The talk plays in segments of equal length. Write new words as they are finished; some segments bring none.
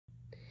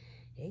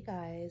Hey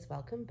guys,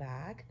 welcome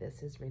back.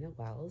 This is Rena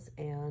Wells,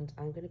 and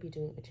I'm going to be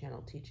doing a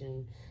channel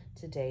teaching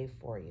today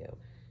for you.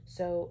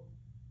 So,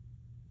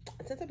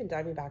 since I've been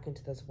diving back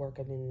into this work,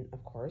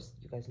 of course,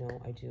 you guys know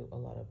I do a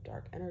lot of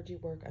dark energy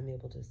work. I'm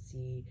able to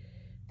see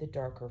the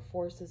darker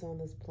forces on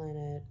this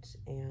planet,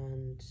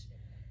 and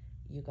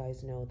you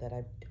guys know that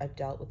I've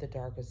dealt with the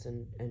darkest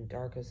and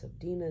darkest of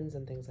demons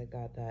and things like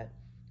that, that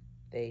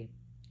they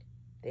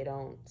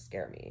don't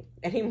scare me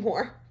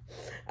anymore.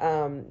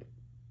 Um,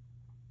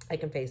 I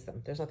can face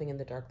them. There's nothing in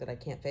the dark that I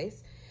can't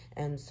face.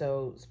 And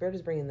so Spirit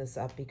is bringing this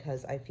up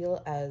because I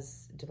feel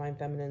as Divine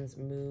Feminines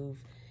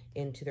move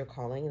into their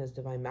calling and as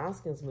Divine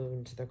Masculines move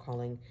into their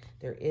calling,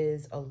 there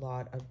is a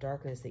lot of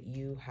darkness that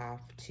you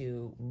have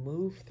to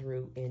move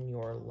through in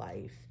your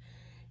life.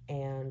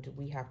 And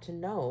we have to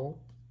know,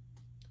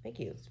 thank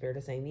you, Spirit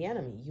is saying the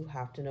enemy. You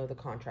have to know the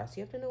contrast.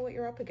 You have to know what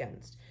you're up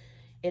against.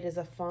 It is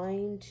a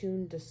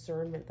fine-tuned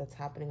discernment that's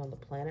happening on the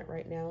planet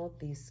right now.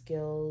 These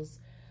skills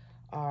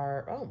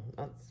are,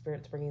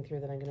 Spirit's bringing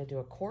through that I'm going to do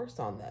a course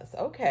on this.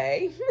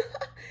 Okay.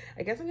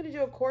 I guess I'm going to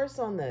do a course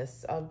on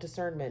this of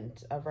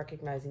discernment, of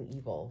recognizing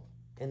evil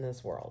in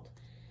this world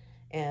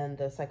and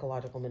the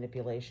psychological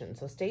manipulation.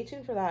 So stay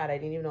tuned for that. I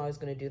didn't even know I was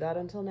going to do that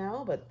until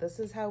now, but this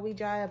is how we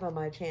jive on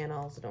my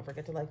channel. So don't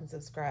forget to like and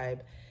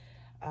subscribe.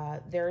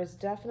 There is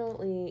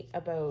definitely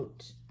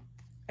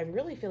I'm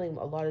really feeling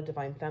a lot of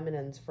Divine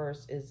Feminines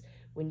first is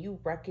when you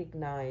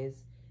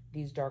recognize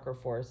these darker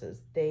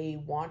forces,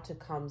 they want to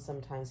come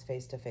sometimes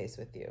face to face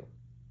with you.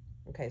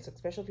 Okay, so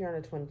especially if you're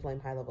on a twin flame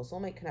high level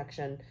soulmate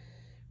connection,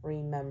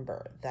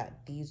 remember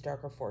that these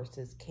darker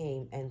forces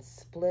came and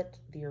split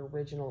the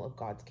original of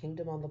God's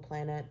kingdom on the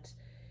planet,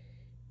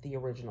 the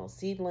original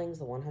seedlings,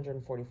 the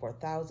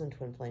 144,000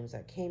 twin flames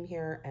that came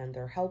here, and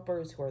their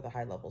helpers who are the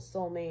high level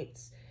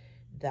soulmates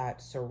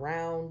that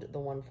surround the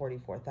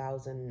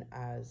 144,000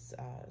 as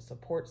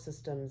support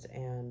systems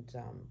and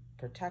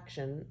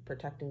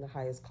protecting the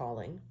highest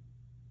calling.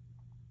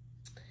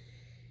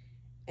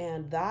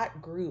 And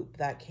that group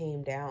that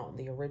came down,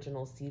 the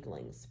original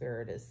seedlings,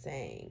 Spirit is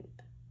saying,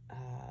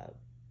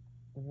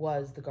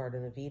 was the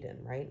Garden of Eden,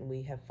 right? And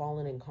we have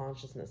fallen in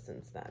consciousness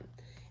since then.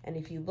 And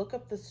if you look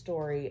up the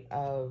story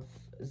of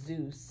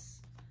Zeus,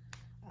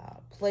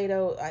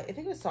 Plato, I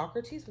think it was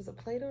Socrates, was it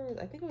Plato?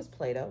 I think it was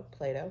Plato.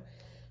 Plato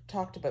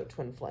talked about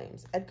twin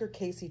flames. Edgar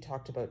Cayce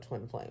talked about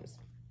twin flames.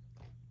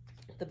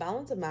 The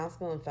balance of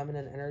masculine and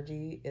feminine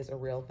energy is a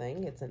real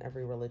thing. It's in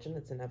every religion.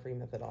 It's in every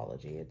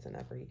methodology. It's in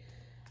every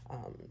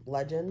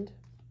legend.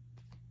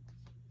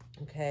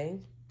 Okay.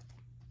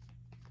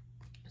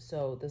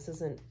 So this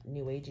isn't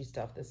new agey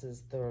stuff. This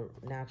is the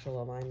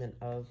natural alignment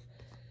of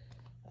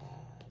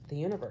the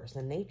universe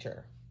and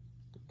nature.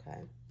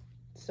 Okay.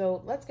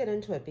 So let's get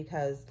into it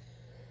because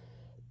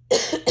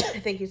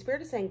thank you.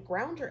 Spirit is saying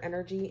ground your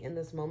energy in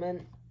this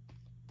moment.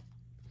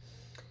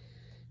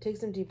 Take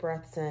some deep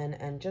breaths in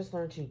and just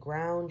learn to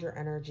ground your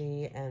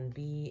energy and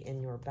be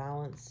in your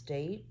balanced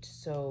state.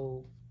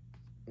 So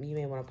you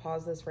may want to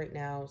pause this right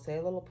now, say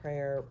a little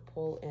prayer,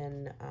 pull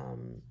in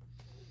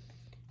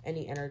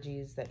any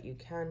energies that you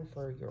can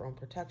for your own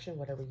protection,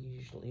 whatever you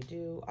usually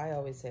do. I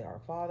always say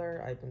Our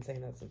Father. I've been saying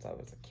that since I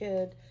was a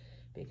kid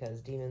because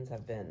demons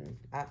have been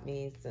at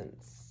me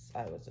since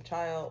I was a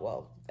child.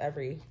 Well,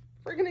 every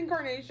freaking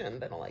incarnation,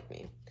 they don't like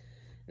me.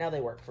 Now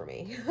they work for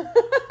me.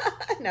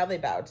 Now they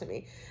bow to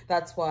me.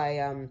 That's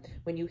why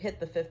when you hit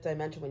the fifth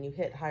dimension, when you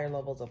hit higher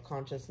levels of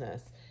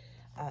consciousness,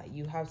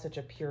 you have such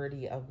a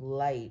purity of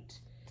light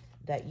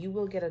that you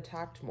will get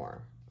attacked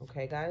more.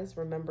 Okay, guys?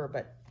 Remember,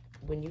 but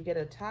when you get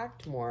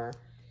attacked more,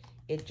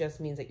 it just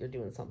means that you're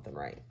doing something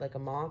right. Like a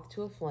moth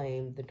to a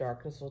flame, the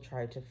darkness will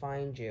try to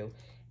find you.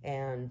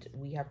 And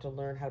we have to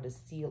learn how to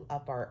seal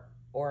up our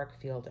auric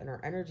field and our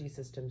energy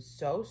system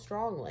so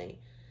strongly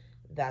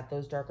that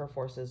those darker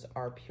forces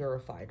are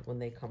purified when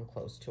they come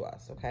close to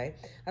us, okay?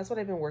 That's what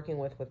I've been working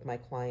with my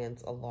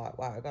clients a lot.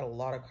 Wow, I got a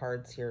lot of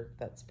cards here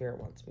that Spirit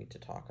wants me to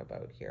talk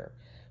about here.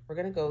 We're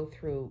going to go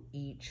through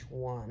each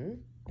one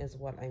is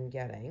what I'm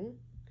getting.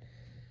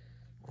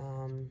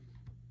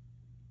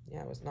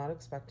 Yeah, I was not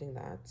expecting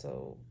that.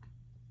 So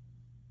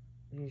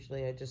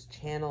usually I just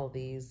channel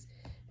these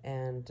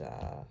and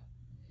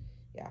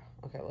yeah,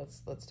 okay,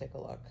 let's take a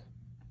look.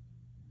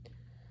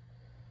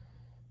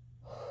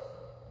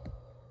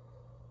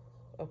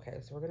 Okay,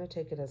 so we're going to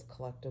take it as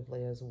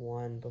collectively as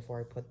one before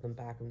I put them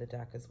back in the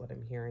deck is what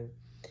I'm hearing.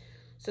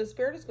 So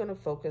Spirit is going to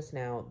focus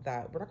now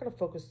that we're not going to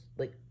focus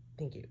like,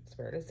 thank you,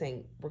 Spirit is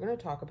saying we're going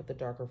to talk about the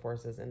darker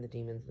forces and the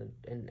demons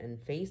and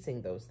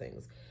facing those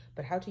things,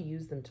 but how to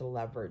use them to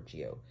leverage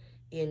you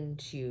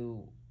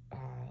into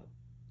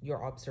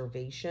your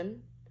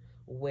observation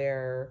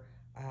where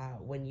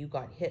when you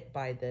got hit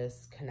by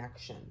this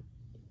connection,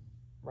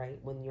 right?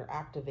 When your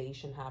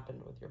activation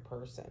happened with your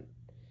person,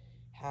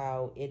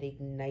 how it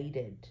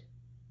ignited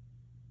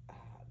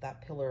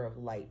that pillar of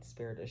light.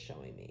 Spirit is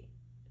showing me.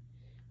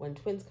 When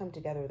twins come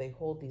together, they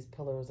hold these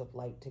pillars of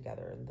light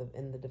together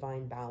in the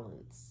divine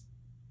balance.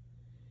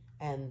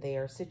 And they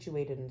are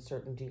situated in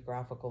certain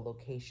geographical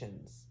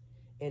locations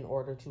in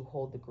order to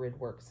hold the grid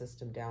work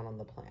system down on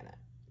the planet.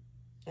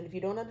 And if you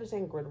don't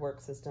understand grid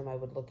work system, I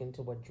would look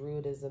into what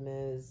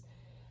Druidism is,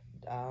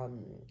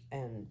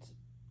 and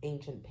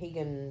ancient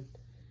pagan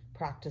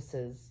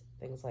practices,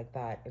 things like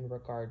that, in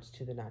regards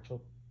to the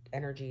natural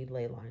energy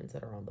ley lines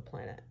that are on the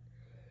planet.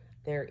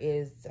 There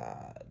is,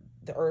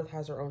 the earth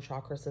has her own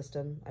chakra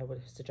system. I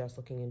would suggest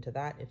looking into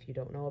that if you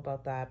don't know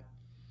about that.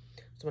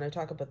 So when I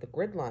talk about the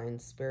grid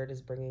lines, Spirit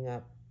is bringing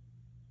up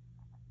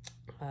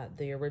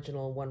the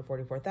original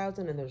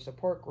 144,000 and their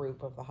support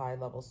group of the high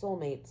level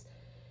soulmates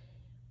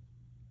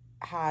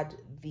had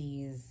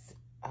these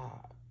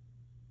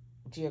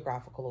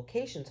geographical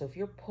locations. So if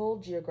you're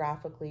pulled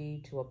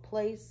geographically to a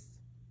place,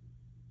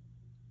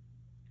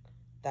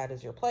 that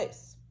is your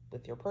place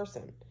with your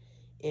person.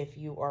 If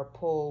you are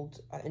pulled,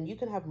 and you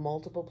can have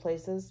multiple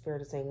places,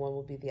 Spirit is saying one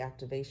will be the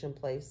activation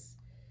place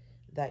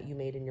that you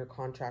made in your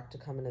contract to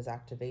come in as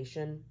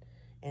activation.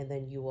 And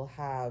then you will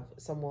have,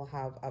 some will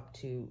have up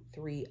to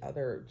 3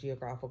 other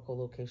geographical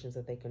locations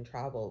that they can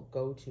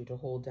go to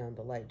hold down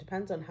the light.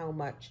 Depends on how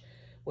much,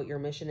 what your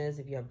mission is.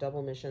 If you have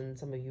double mission,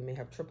 some of you may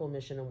have triple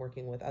mission and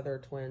working with other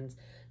twins.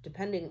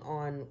 Depending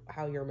on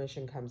how your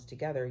mission comes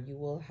together, you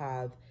will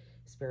have,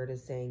 Spirit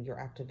is saying, your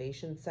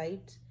activation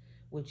site,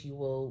 which you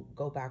will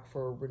go back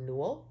for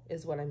renewal,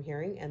 is what I'm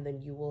hearing. And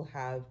then you will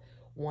have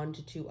 1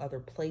 to 2 other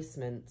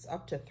placements,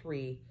 up to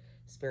 3.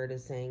 Spirit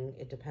is saying,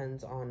 it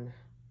depends on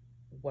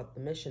what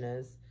the mission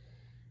is,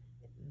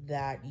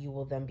 that you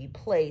will then be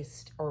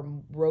placed or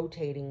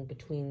rotating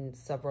between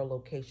several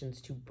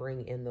locations to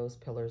bring in those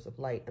pillars of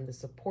light. And the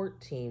support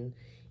team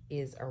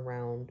is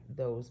around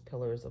those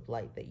pillars of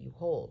light that you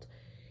hold.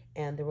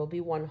 And there will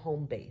be 1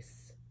 home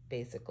base,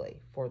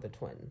 basically, for the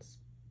twins.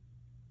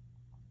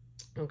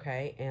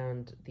 Okay,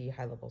 and the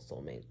high-level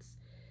soulmates.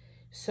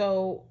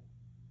 So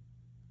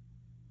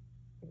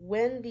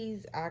when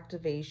these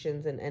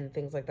activations and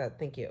things like that,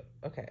 thank you.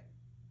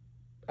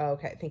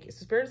 Okay, thank you.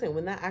 So Spirit is saying,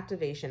 when that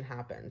activation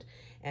happened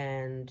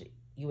and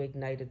you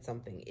ignited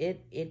something,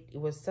 it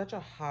was such a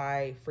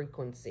high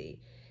frequency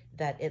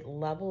that it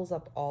levels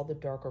up all the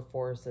darker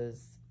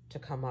forces to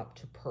come up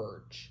to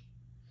purge.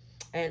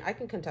 And I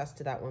can contest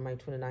to that. When my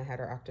twin and I had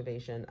our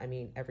activation, I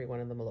mean, everyone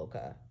in the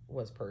Maloka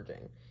was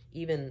purging.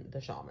 Even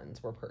the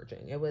shamans were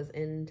purging. It was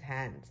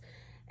intense.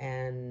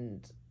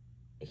 And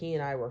he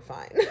and I were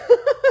fine.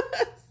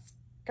 It's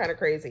kind of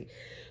crazy.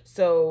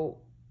 So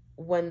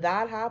when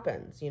that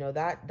happens, you know,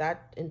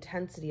 that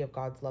intensity of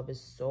God's love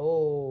is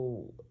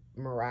so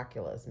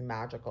miraculous,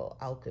 magical,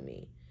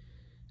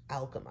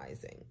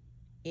 alchemizing.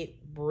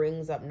 It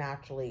brings up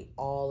naturally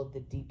all of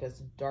the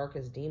deepest,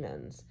 darkest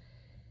demons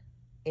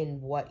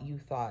in what you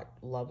thought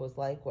love was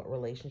like, what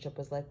relationship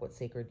was like, what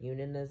sacred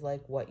union is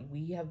like, what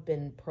we have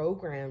been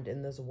programmed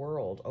in this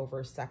world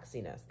over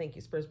sexiness. Thank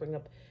you. Spirit's bring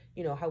up,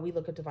 you know, how we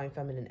look at divine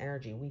feminine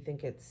energy. We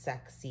think it's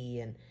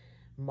sexy and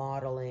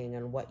modeling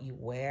and what you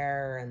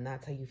wear, and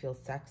that's how you feel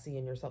sexy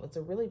in yourself. It's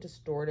a really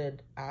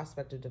distorted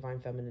aspect of divine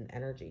feminine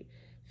energy.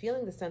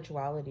 Feeling the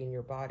sensuality in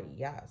your body,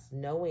 yes.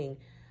 Knowing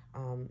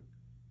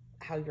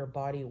how your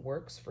body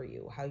works for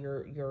you, how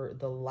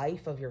the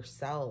life of your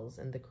cells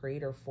and the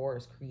creator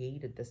force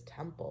created this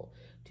temple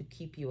to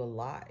keep you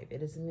alive.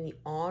 It is in the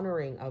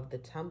honoring of the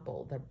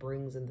temple that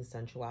brings in the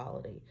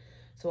sensuality.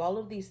 So all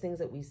of these things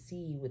that we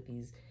see with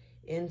these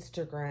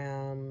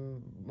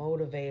Instagram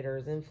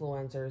motivators,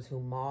 influencers who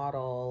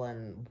model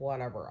and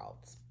whatever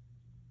else,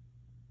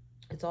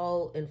 it's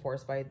all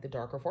enforced by the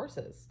darker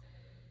forces,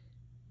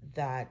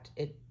 that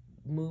it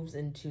moves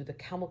into the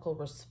chemical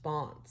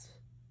response,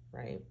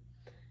 right?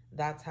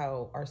 That's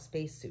how our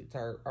space suits,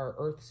 our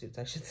earth suits,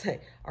 I should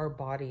say, our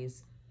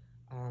bodies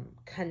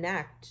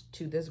connect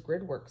to this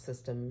grid work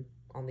system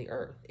on the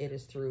earth. It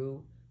is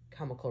through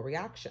chemical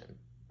reaction,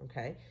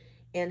 okay?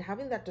 And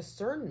having that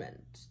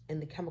discernment in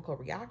the chemical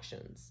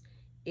reactions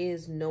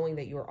is knowing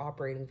that you're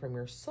operating from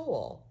your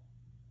soul,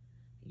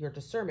 your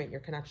discernment, your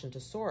connection to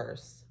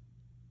source,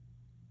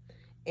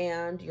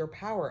 and your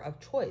power of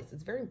choice.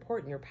 It's very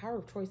important. Your power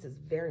of choice is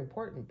very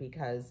important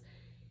because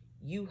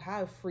you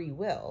have free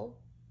will,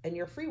 and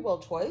your free will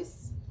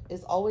choice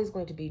is always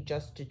going to be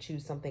just to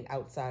choose something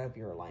outside of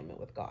your alignment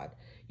with God.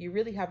 You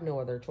really have no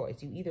other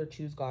choice. You either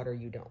choose God or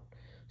you don't.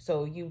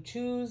 So you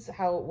choose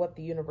what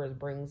the universe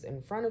brings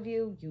in front of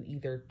you. You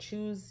either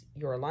choose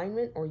your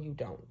alignment or you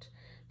don't.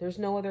 There's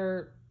no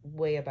other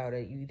way about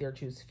it. You either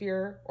choose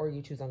fear or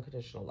you choose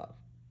unconditional love.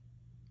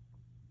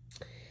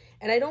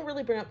 And I don't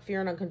really bring up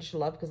fear and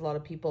unconditional love because a lot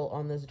of people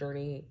on this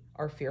journey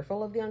are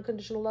fearful of the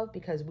unconditional love,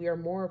 because we are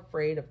more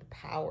afraid of the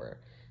power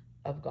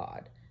of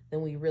God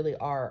than we really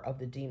are of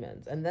the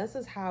demons. And this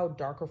is how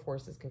darker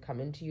forces can come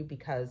into you,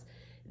 because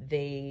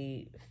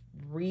they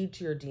read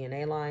to your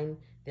DNA line.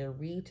 They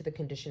read to the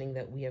conditioning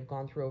that we have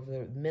gone through over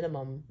the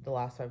minimum the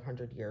last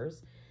 500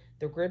 years.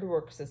 The grid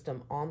work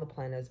system on the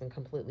planet has been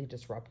completely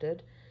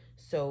disrupted.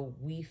 So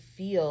we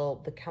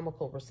feel the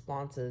chemical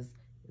responses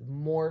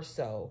more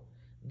so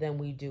than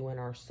we do in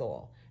our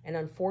soul. And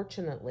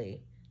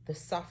unfortunately, the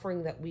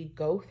suffering that we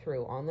go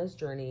through on this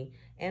journey,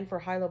 and for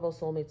high-level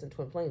soulmates and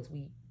twin flames,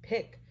 we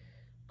pick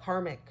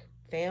karmic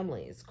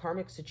families,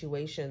 karmic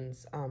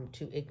situations,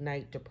 to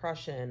ignite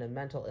depression and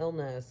mental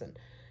illness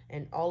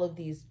and all of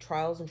these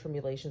trials and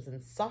tribulations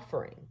and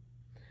suffering.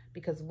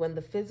 Because when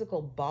the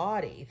physical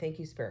body, thank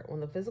you, Spirit, when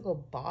the physical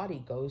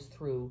body goes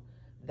through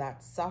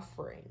that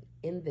suffering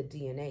in the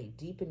DNA,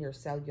 deep in your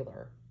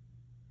cellular,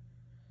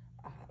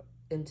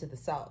 into the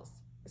cells,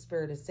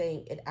 Spirit is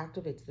saying it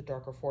activates the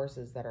darker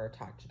forces that are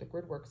attached to the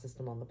grid work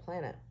system on the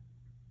planet.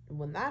 And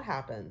when that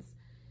happens,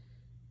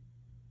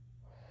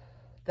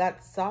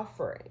 that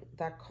suffering,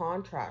 that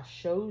contrast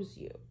shows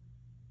you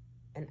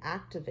and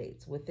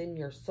activates within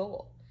your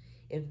soul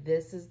if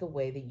this is the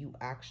way that you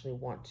actually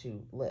want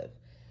to live.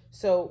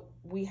 So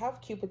we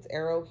have Cupid's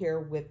arrow here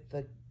with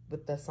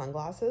the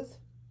sunglasses.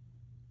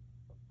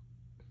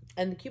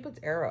 And the Cupid's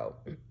arrow,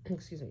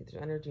 excuse me,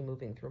 there's energy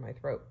moving through my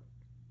throat,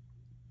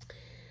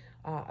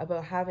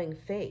 about having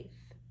faith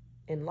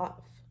in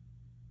love.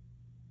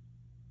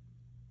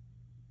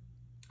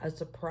 A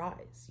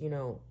surprise,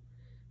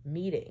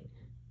 meeting,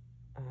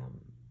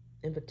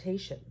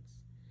 invitations.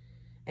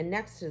 And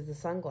next is the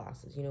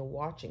sunglasses,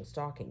 watching,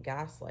 stalking,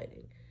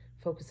 gaslighting,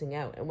 focusing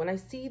out. And when I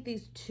see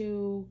these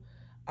two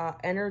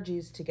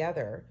energies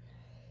together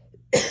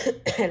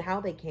and how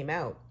they came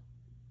out,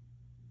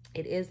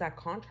 it is that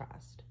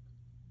contrast.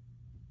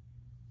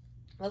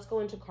 Let's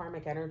go into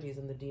karmic energies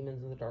and the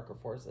demons and the darker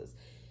forces.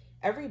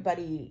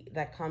 Everybody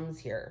that comes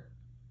here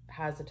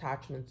has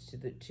attachments to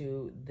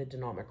the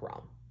demonic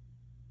realm.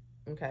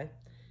 Okay?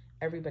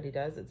 Everybody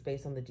does. It's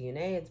based on the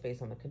DNA. It's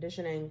based on the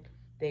conditioning.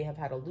 They have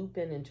had a loop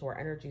into our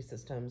energy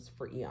systems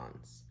for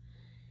eons.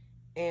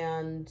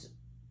 And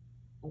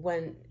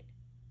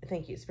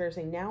thank you, Spirit,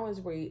 saying now as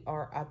we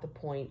are at the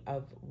point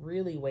of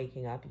really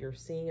waking up, you're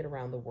seeing it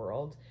around the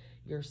world.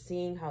 You're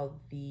seeing how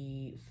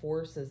the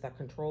forces that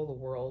control the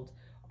world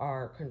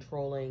are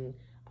controlling,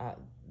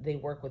 they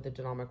work with the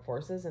demonic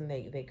forces, and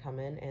they come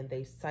in and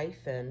they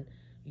siphon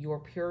your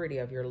purity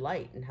of your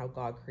light and how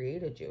God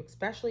created you.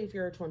 Especially if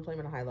you're a twin flame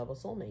and a high level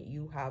soulmate,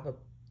 you have a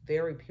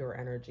very pure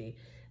energy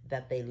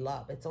that they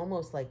love. It's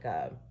almost like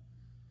the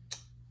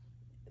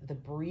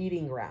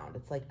breeding ground.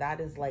 It's like that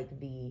is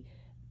like the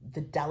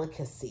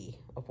delicacy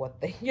of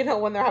what they,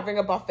 when they're having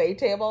a buffet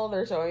table,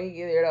 they're showing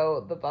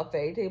you, the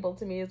buffet table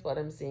to me is what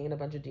I'm seeing, and a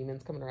bunch of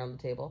demons coming around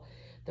the table.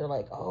 They're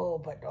like,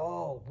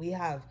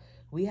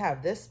 we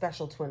have this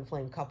special twin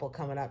flame couple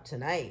coming up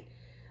tonight.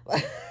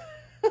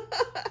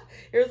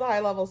 Here's a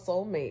high level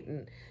soulmate,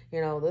 and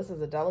this is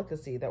a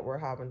delicacy that we're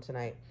having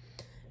tonight.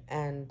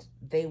 And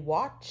they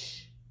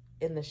watch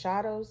in the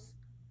shadows.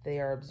 They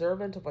are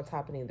observant of what's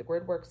happening in the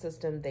grid work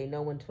system. They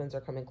know when twins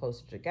are coming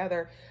closer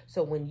together.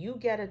 So when you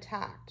get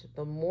attacked,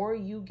 the more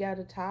you get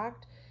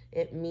attacked,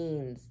 it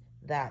means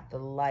that the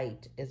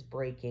light is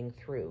breaking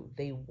through.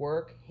 They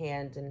work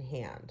hand in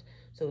hand.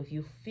 So if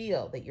you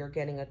feel that you're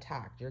getting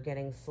attacked, you're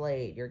getting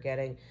slayed, you're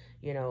getting,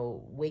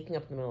 waking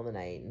up in the middle of the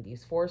night and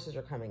these forces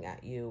are coming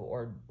at you,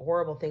 or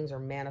horrible things are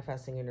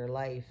manifesting in your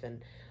life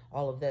and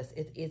all of this,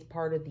 it is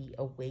part of the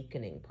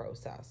awakening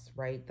process,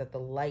 right? That the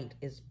light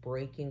is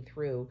breaking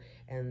through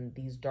and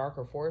these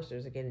darker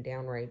forces are getting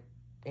downright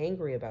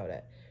angry about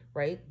it,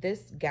 right?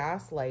 This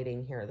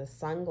gaslighting here, the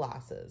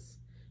sunglasses,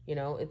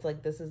 it's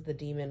like this is the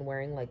demon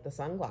wearing like the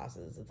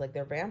sunglasses. It's like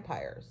they're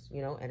vampires,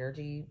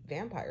 energy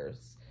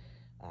vampires,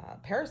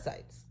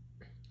 parasites.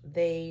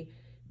 They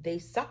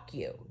suck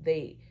you.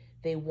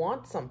 They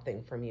want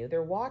something from you.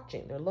 They're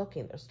watching, they're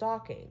looking, they're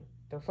stalking,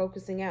 they're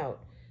focusing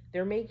out.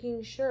 They're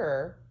making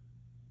sure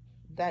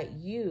that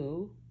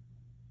you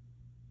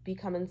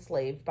become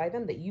enslaved by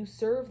them, that you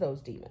serve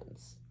those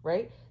demons,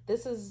 right?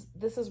 This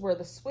is where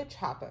the switch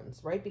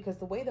happens, right? Because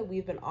the way that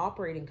we've been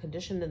operating,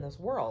 conditioned in this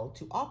world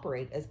to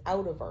operate, is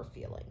out of our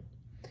feeling,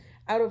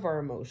 out of our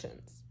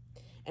emotions.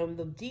 And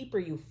the deeper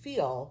you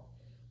feel,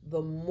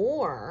 the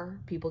more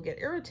people get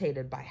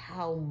irritated by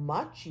how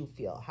much you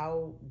feel,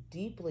 how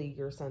deeply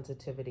your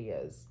sensitivity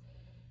is.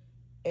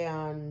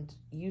 And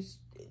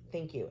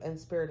thank you. And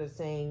Spirit is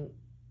saying,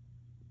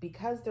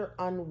 because they're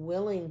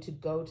unwilling to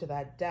go to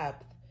that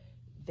depth,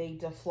 they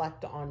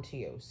deflect onto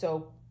you.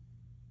 So,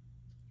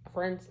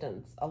 for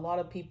instance, a lot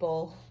of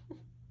people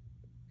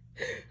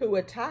who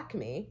attack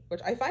me,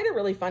 which I find it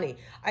really funny.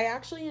 I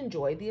actually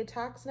enjoy the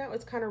attacks now.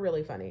 It's kind of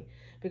really funny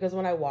because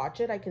when I watch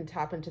it, I can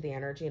tap into the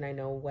energy and I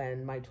know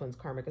when my twin's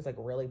karmic is like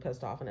really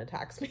pissed off and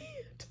attacks me.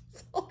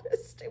 Does all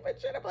this stupid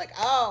shit. I'm like,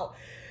 oh,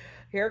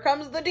 here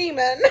comes the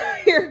demon.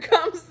 Here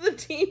comes the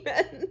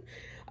demon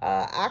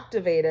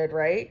activated,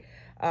 right?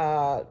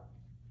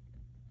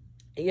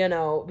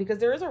 Because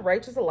there is a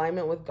righteous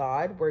alignment with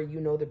God where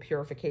the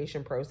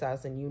purification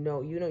process, and you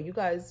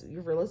guys, if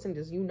you're listening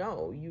to this, you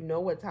know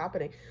what's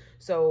happening.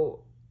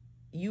 So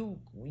you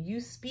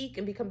speak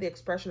and become the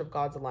expression of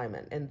God's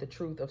alignment and the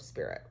truth of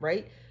Spirit,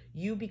 right?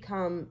 You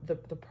become the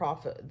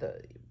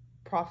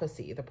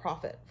prophecy, the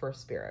prophet for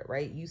spirit,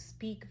 right? You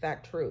speak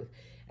that truth.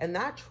 And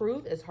that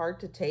truth is hard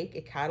to take.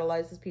 It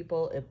catalyzes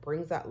people. It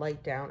brings that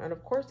light down. And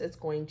of course, it's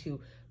going to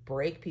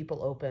break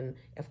people open.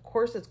 Of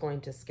course, it's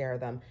going to scare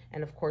them.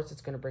 And of course,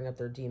 it's going to bring up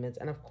their demons.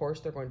 And of course,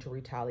 they're going to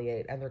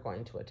retaliate and they're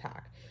going to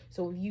attack.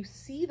 So if you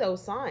see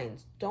those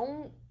signs,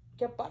 don't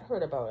get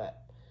butthurt about it.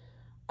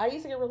 I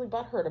used to get really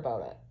butthurt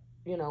about it,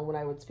 you know, when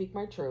I would speak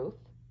my truth.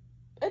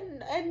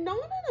 And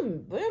not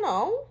in a, you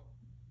know,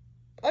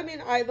 I mean,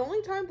 the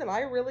only time that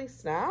I really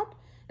snap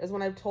is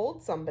when I've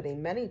told somebody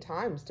many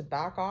times to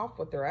back off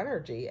with their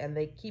energy and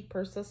they keep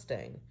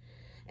persisting.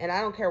 And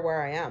I don't care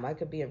where I am. I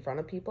could be in front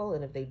of people,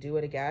 and if they do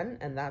it again,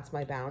 and that's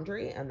my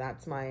boundary and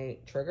that's my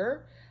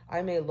trigger,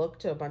 I may look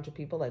to a bunch of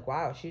people like,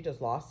 wow, she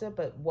just lost it.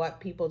 But what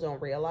people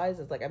don't realize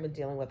is, like, I've been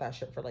dealing with that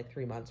shit for like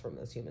 3 months from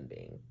this human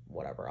being,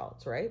 whatever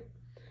else, right?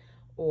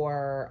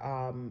 Or,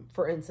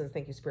 for instance,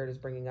 thank you, Spirit is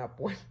bringing up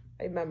when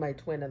I met my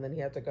twin, and then he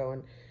had to go,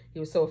 and he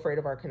was so afraid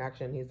of our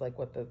connection. He's like,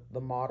 what, the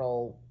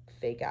model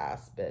fake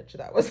ass bitch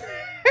that was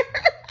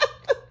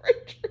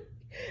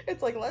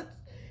it's like,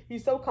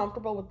 he's so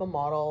comfortable with the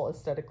model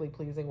aesthetically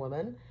pleasing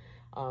women.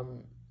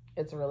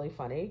 It's really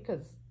funny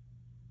because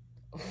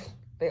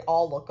they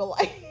all look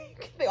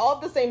alike. They all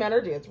have the same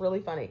energy. It's really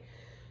funny.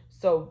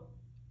 So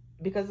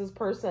because this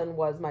person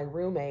was my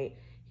roommate,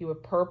 he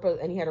would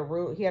and he had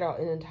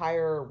an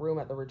entire room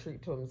at the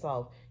retreat to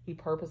himself. He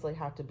purposely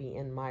had to be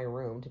in my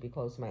room to be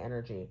close to my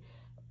energy,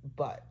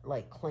 but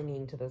like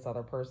clinging to this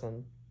other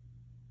person,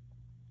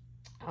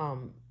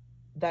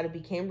 that it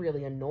became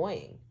really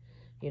annoying.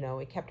 You know,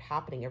 it kept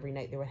happening every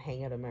night. They would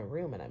hang out in my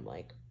room, and I'm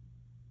like,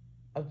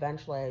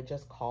 eventually I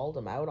just called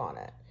him out on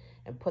it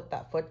and put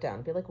that foot down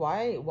and be like,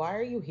 why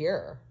are you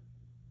here?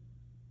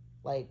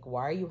 Like,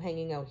 why are you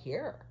hanging out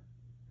here?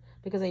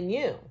 Because I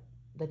knew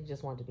that he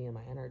just wanted to be in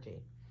my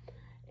energy.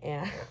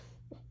 And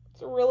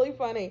it's really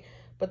funny.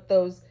 But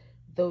those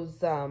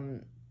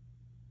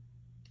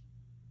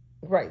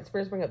right,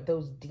 spirits bring up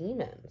those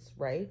demons,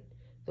 right?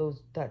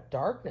 That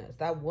darkness.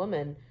 That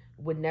woman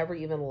would never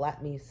even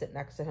let me sit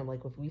next to him.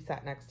 Like, if we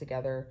sat next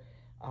together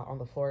on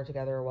the floor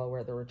together while we're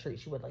at the retreat,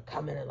 she would like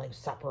come in and like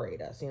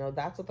separate us. You know,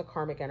 that's what the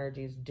karmic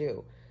energies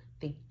do.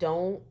 They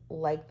don't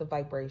like the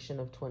vibration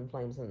of twin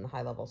flames and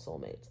high level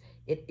soulmates.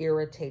 It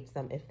irritates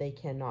them if they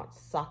cannot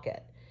suck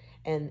it.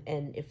 And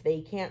if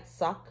they can't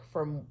suck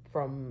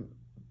from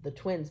the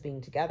twins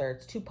being together,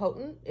 it's too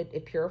potent.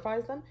 It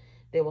purifies them.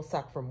 They will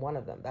suck from one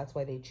of them. That's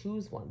why they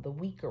choose one, the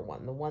weaker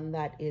one, the one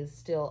that is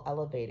still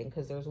elevating,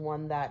 because there's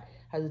one that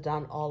has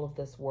done all of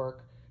this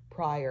work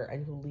prior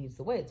and who leads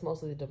the way. It's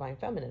mostly the divine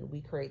feminine.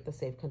 We create the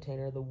safe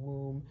container, the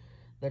womb,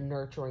 the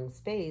nurturing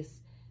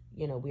space.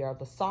 You know, we are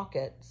the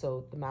socket,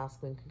 so the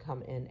masculine can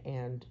come in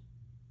and,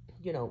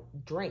 you know,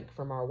 drink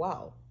from our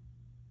well.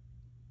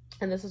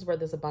 And this is where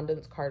this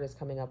abundance card is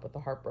coming up with the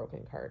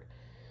heartbroken card.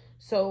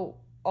 So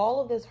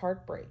all of this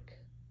heartbreak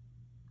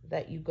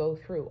that you go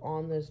through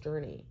on this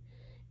journey,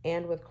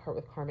 and with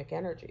karmic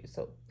energy.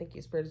 So thank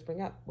you, Spirit, is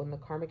bring up when the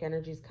karmic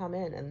energies come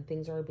in and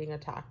things are being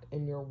attacked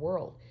in your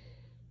world.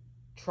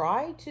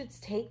 Try to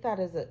take that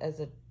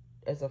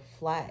as a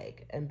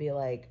flag and be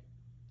like,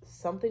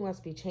 something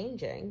must be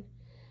changing,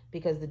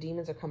 because the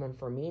demons are coming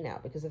for me now.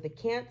 Because if they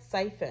can't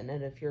siphon,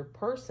 and if your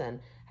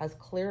person has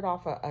cleared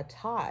off a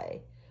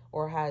tie,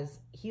 or has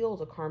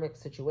healed a karmic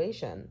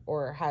situation,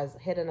 or has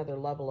hit another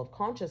level of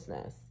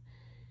consciousness,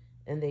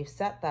 and they've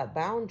set that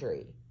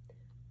boundary,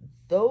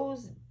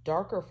 those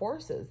darker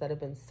forces that have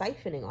been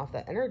siphoning off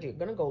that energy are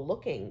going to go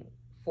looking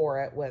for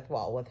it with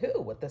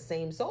who? With the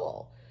same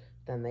soul.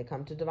 Then they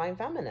come to divine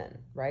feminine,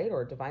 right?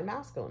 Or divine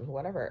masculine,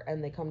 whatever.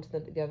 And they come to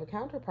the other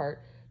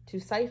counterpart to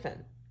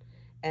siphon.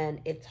 And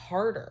it's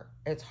harder.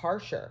 It's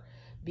harsher,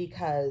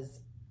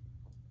 because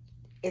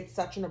it's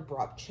such an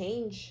abrupt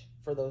change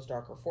for those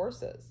darker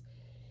forces.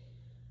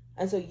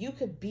 And so you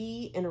could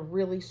be in a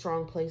really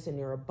strong place in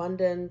your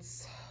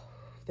abundance,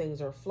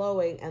 things are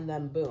flowing, and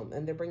then boom.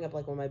 And they bring up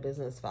like when my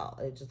business fell,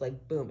 it just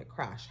like boom, it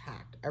crashed,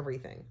 hacked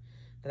everything,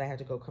 that I had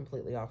to go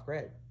completely off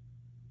grid.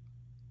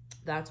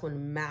 That's when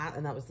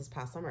and that was this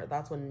past summer,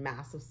 that's when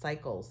massive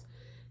cycles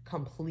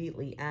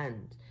completely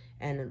end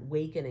and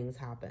awakenings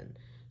happen.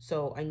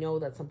 So I know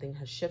that something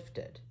has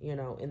shifted, you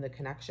know, in the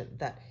connection,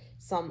 that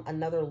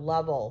another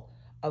level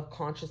of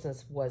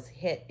consciousness was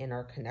hit in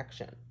our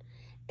connection.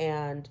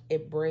 And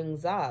it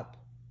brings up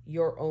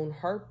your own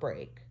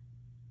heartbreak,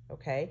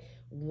 okay?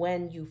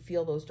 When you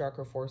feel those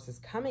darker forces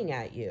coming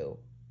at you,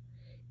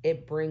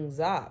 it brings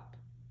up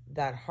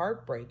that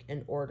heartbreak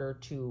in order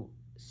to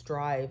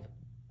strive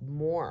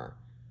more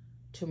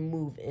to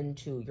move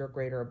into your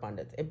greater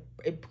abundance.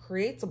 It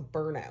creates a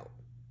burnout,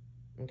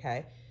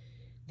 okay?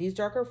 These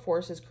darker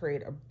forces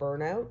create a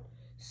burnout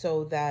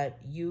so that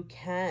you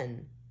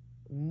can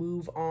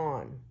move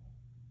on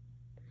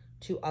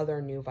to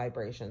other new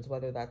vibrations,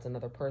 whether that's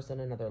another person,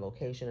 another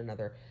location,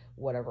 another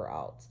whatever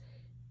else.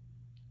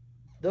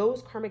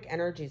 Those karmic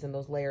energies and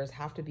those layers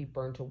have to be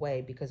burnt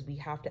away, because we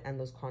have to end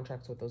those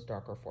contracts with those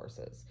darker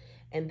forces.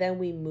 And then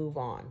we move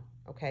on,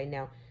 okay?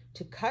 Now,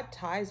 to cut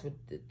ties with,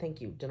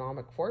 thank you,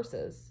 dynamic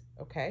forces,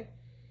 okay?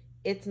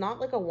 it's not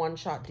like a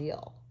one-shot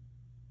deal.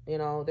 You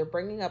know, they're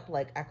bringing up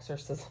like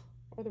exorcism.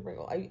 Or they're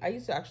bringing, I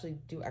used to actually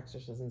do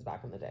exorcisms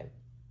back in the day.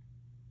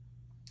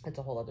 It's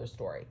a whole other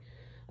story.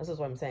 This is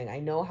what I'm saying. I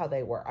know how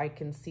they work. I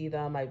can see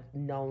them. I've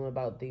known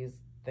about these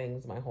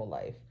things my whole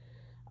life.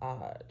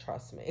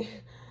 Trust me.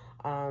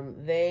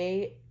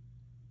 They,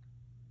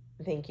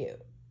 thank you.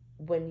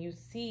 When you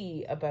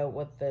see about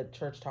what the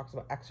church talks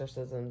about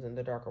exorcisms and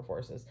the darker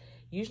forces,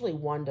 usually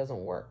one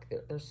doesn't work.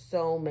 There's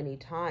so many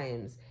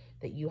times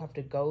that you have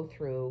to go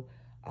through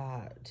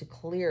to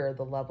clear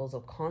the levels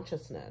of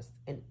consciousness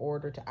in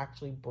order to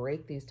actually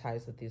break these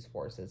ties with these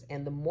forces.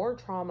 And the more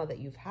trauma that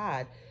you've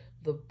had,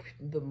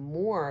 the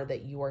more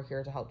that you are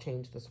here to help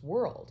change this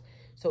world.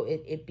 So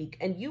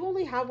and you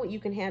only have what you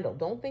can handle.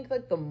 Don't think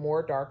like the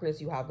more darkness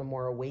you have, the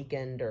more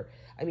awakened, or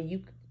I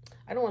mean,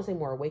 I don't want to say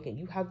more awakened.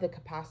 You have the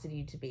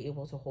capacity to be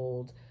able to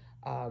hold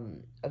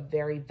a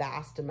very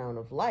vast amount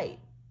of light.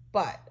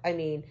 But I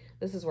mean,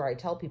 this is where I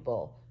tell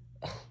people,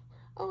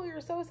 oh,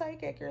 you're so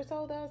psychic, you're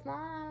so this,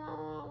 nah,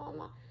 nah, nah,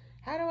 nah.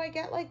 How do I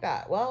get like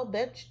that? Well,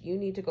 bitch, you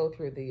need to go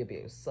through the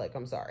abuse. Like,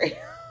 I'm sorry.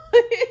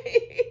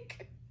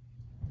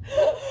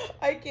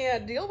 I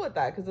can't deal with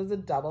that because it's a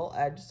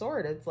double-edged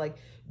sword. It's like,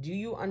 do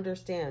you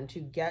understand, to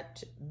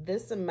get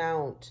this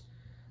amount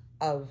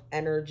of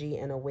energy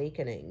and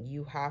awakening,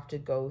 you have to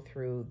go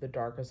through the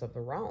darkest of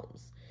the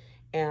realms.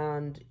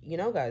 And, you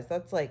know, guys,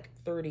 that's like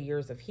 30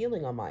 years of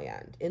healing on my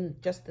end in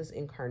just this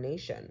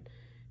incarnation,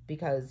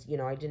 because, you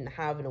know, I didn't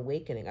have an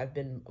awakening. I've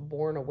been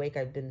born awake.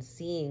 I've been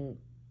seeing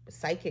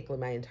psychically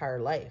my entire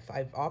life.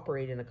 I've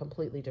operated in a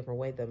completely different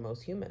way than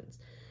most humans.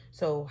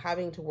 So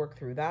having to work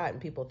through that,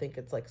 and people think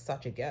it's like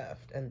such a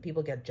gift, and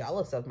people get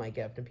jealous of my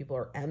gift, and people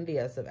are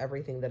envious of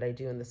everything that I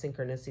do and the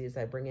synchronicities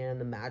I bring in,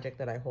 the magic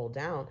that I hold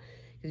down.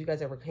 Because you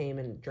guys ever came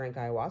and drank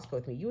ayahuasca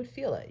with me, you would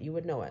feel it. You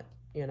would know it,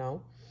 you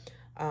know?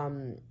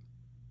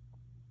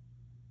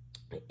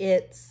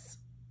 It's,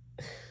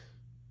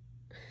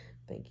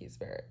 thank you,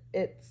 Spirit.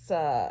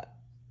 Such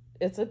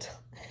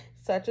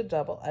a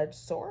double-edged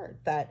sword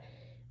that,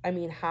 I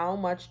mean, how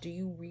much do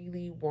you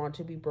really want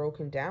to be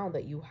broken down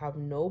that you have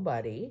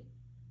nobody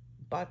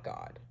but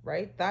God,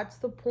 right? That's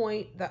the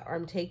point that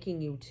I'm taking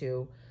you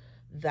to,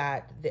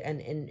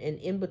 and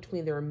in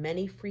between, there are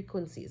many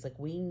frequencies. Like,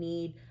 we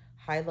need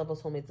high-level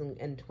soulmates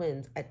and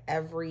twins at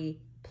every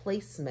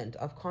placement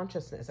of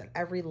consciousness, at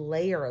every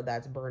layer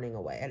that's burning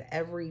away, at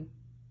every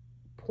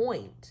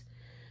point.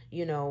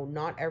 You know,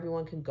 not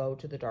everyone can go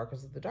to the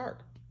darkest of the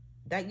dark.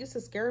 That used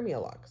to scare me a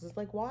lot, because it's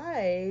like,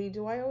 why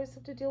do I always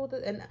have to deal with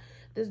it and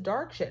this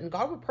dark shit? And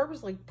God would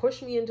purposely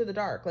push me into the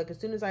dark. Like, as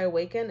soon as I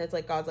awaken, it's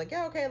like God's like,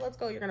 yeah, okay, let's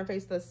go. You're gonna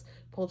face this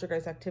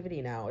poltergeist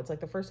activity now. It's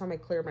like the first time I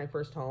cleared my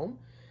first home,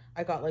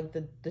 I got like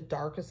the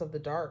darkest of the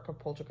dark of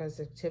poltergeist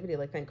activity.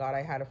 Like, thank God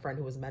I had a friend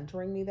who was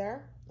mentoring me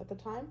there at the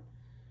time.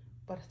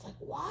 But it's like,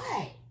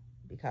 why?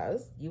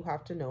 Because you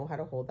have to know how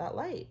to hold that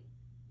light.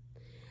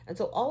 And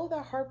so all of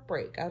that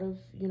heartbreak out of,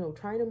 you know,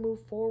 trying to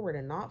move forward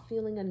and not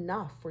feeling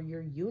enough for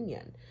your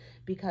union,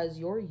 because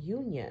your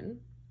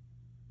union,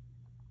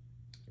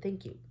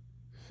 thank you,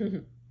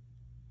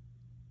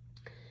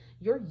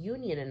 your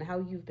union and how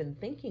you've been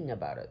thinking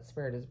about it,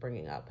 Spirit is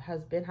bringing up,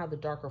 has been how the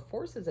darker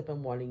forces have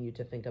been wanting you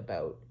to think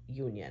about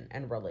union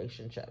and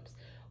relationships.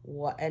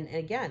 And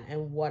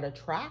what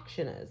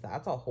attraction is.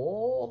 That's a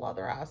whole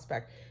other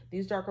aspect.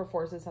 These darker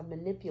forces have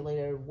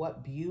manipulated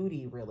what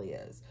beauty really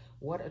is,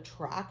 what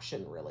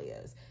attraction really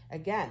is.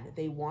 Again,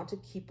 they want to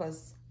keep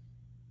us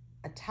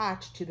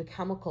attached to the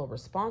chemical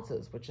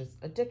responses, which is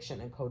addiction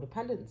and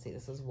codependency.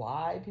 This is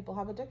why people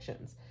have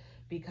addictions,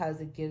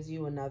 because it gives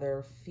you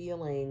another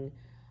feeling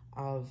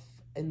of,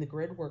 in the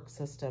grid work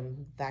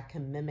system, that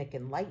can mimic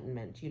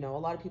enlightenment. You know, a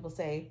lot of people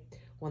say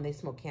when they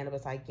smoke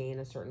cannabis, I gain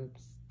a certain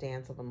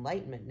stance of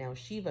enlightenment. Now,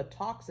 Shiva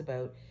talks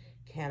about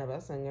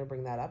cannabis. I'm going to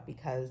bring that up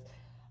because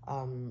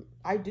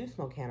I do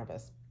smoke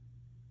cannabis,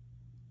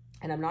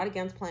 and I'm not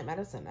against plant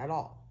medicine at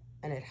all,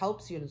 and it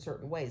helps you in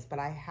certain ways. But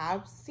I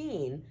have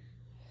seen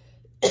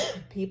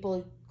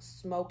people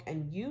smoke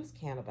and use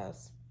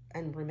cannabis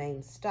and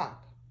remain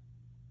stuck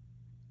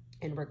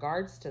in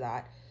regards to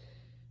that,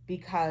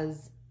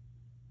 because,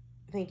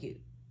 thank you,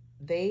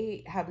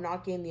 they have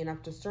not gained the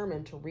enough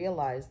discernment to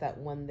realize that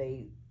when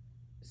they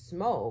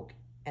smoke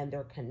and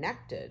they're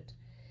connected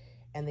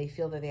and they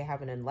feel that they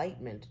have an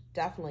enlightenment,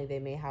 definitely they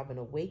may have an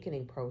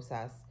awakening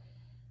process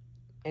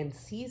and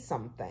see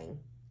something,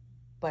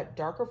 but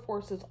darker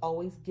forces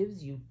always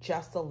gives you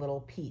just a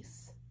little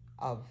piece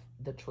of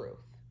the truth.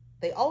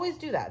 They always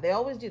do that.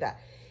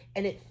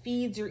 And it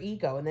feeds your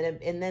ego,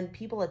 and then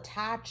people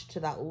attach to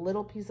that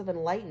little piece of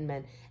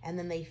enlightenment, and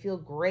then they feel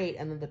great,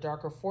 and then the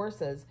darker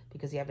forces,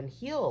 because you haven't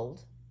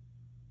healed,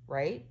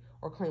 right,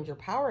 or claimed your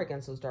power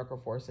against those darker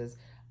forces,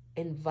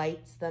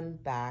 invites them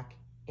back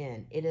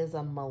in. It is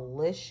a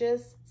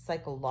malicious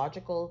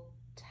psychological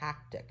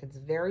tactic. It's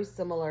very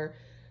similar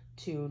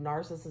to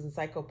narcissists and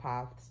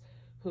psychopaths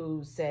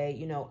who say,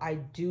 you know, I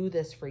do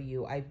this for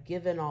you, I've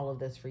given all of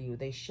this for you.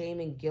 They shame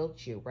and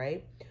guilt you,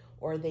 right?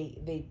 Or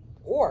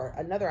or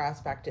another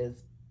aspect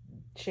is,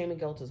 shame and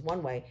guilt is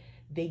one way.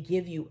 they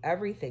give you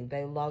everything.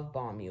 They love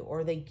bomb you,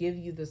 or they give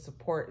you the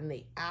support and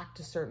they act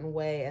a certain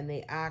way and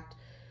they act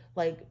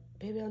like,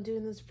 baby, I'm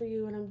doing this for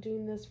you and I'm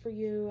doing this for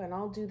you and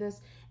I'll do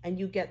this. And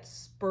you get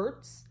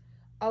spurts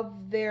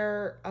of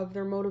their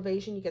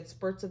motivation, you get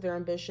spurts of their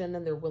ambition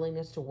and their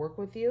willingness to work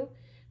with you,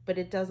 but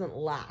it doesn't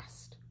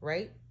last,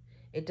 right?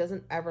 It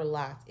doesn't ever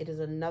last. It is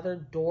another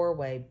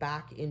doorway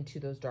back into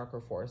those darker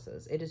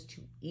forces. It is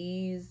to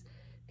ease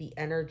the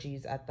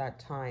energies at that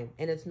time.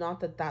 And it's not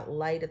that that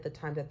light at the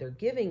time that they're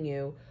giving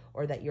you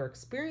or that you're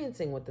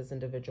experiencing with this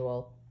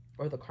individual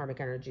or the karmic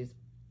energies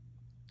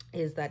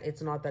is that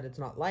it's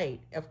not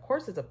light. Of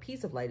course, it's a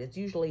piece of light. It's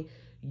usually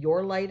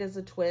your light as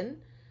a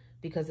twin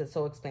because it's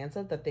so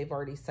expansive that they've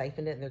already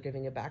siphoned it and they're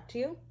giving it back to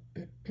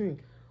you.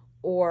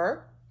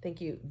 Or,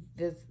 thank you,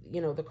 this,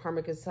 the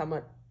karmic is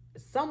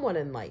somewhat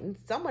enlightened,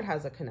 somewhat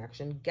has a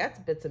connection, gets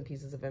bits and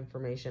pieces of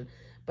information,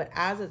 but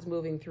as it's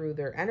moving through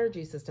their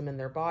energy system in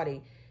their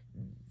body,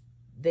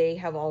 they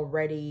have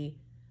already,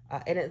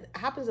 and it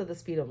happens at the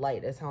speed of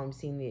light is how I'm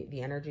seeing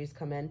the energies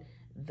come in.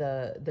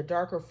 The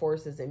darker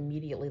forces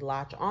immediately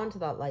latch onto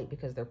that light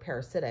because they're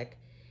parasitic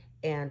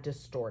and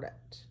distort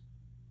it.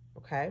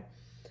 Okay?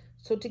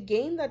 So to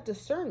gain that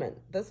discernment,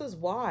 this is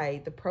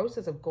why the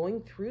process of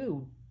going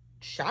through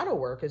shadow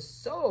work is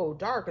so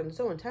dark and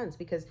so intense,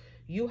 because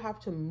you have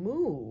to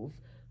move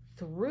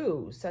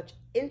through such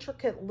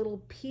intricate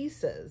little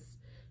pieces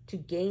to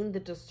gain the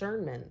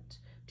discernment,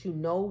 to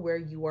know where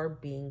you are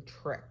being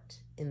tricked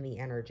in the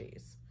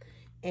energies.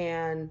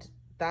 And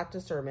that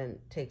discernment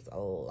takes a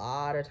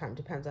lot of time.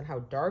 Depends on how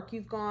dark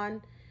you've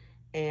gone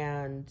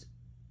and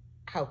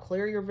how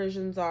clear your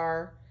visions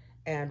are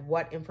and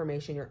what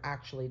information you're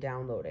actually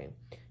downloading.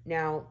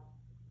 Now,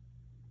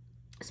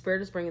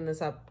 Spirit is bringing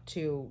this up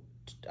to,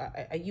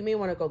 you may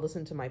want to go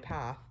listen to my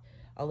path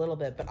a little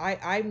bit, but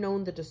I've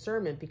known the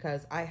discernment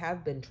because I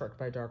have been tricked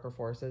by darker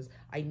forces.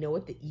 I know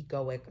what the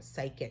egoic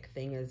psychic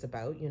thing is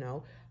about.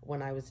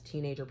 When I was a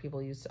teenager,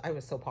 I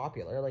was so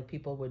popular, like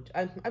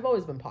I've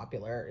always been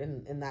popular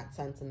in that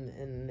sense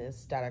in the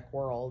aesthetic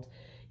world,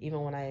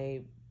 even when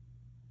I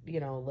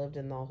lived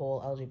in the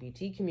whole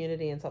LGBT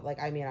community and stuff.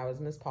 I was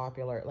Miss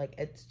Popular.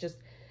 It's just,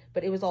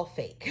 but it was all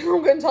fake.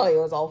 I'm going to tell you,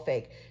 it was all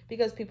fake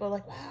because people are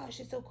like, wow,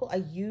 she's so cool.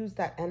 I use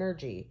that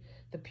energy,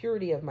 the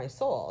purity of my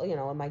soul,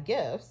 and my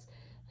gifts.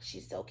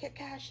 She's so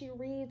kick-ass, she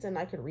reads, and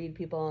I could read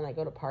people, and I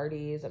go to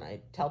parties, and I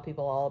tell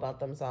people all about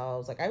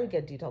themselves. I would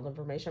get detailed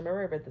information. I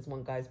remember I read this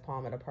one guy's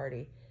palm at a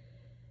party,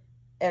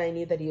 and I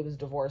knew that he was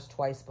divorced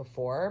twice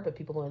before, but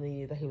people only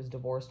knew that he was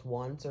divorced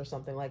once or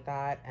something like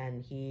that,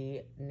 and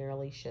he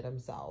nearly shit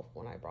himself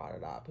when I brought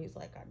it up. He's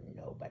like,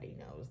 nobody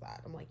knows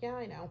that. I'm like, yeah,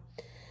 I know.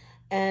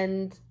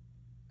 And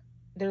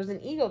there's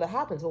an ego that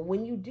happens. But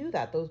when you do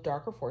that, those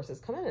darker forces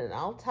come in, and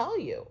I'll tell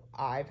you,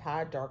 I've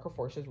had darker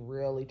forces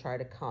really try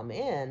to come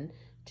in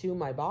to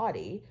my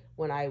body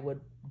when I would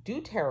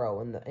do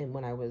tarot and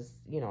when I was,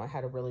 I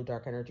had a really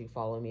dark energy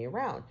follow me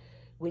around.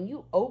 When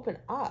you open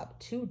up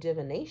to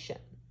divination,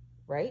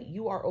 right,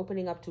 you are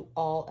opening up to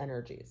all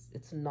energies.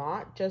 It's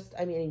not just,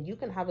 you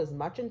can have as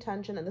much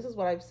intention, and this is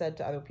what I've said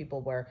to other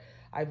people where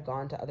I've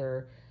gone to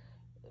other,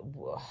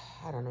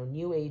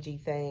 new agey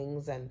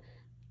things, and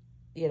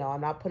I'm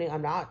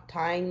not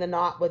tying the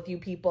knot with you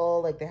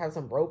people, like they have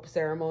some rope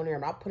ceremony, or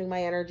I'm not putting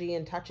my energy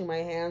and touching my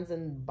hands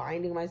and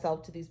binding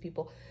myself to these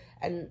people.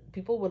 And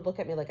people would look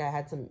at me like I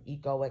had some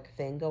egoic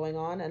thing going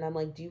on. And I'm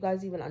like, do you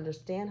guys even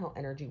understand how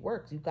energy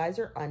works? You guys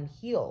are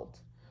unhealed.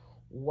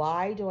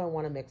 Why do I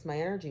want to mix my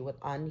energy with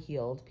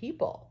unhealed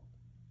people?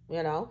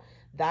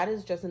 That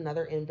is just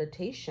another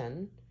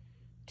invitation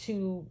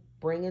to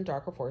bring in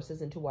darker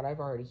forces into what I've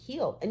already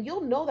healed. And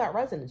you'll know that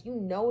resonance. You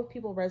know if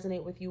people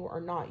resonate with you or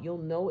not. You'll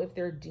know if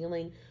they're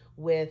dealing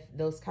with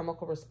those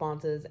chemical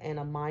responses and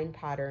a mind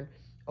pattern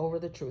over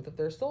the truth of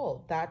their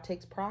soul. That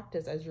takes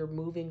practice as you're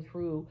moving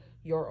through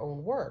your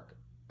own work.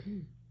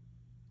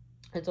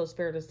 And so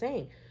Spirit is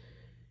saying,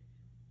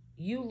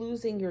 you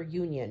losing your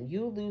union,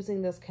 you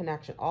losing this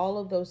connection, all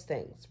of those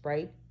things,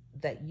 right?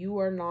 That you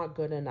are not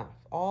good enough.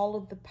 All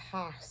of the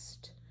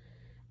past,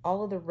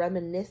 all of the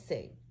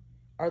reminiscing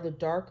are the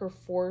darker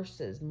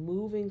forces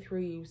moving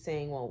through you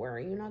saying, well, where are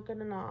you not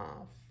good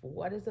enough?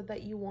 What is it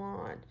that you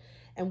want?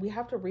 And we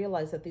have to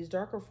realize that these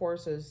darker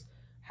forces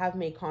have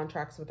made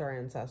contracts with our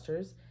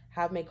ancestors,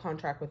 have made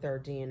contract with our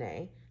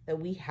DNA, that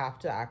we have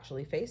to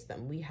actually face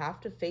them. We have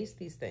to face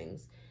these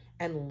things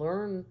and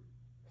learn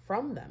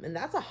from them. And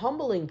that's a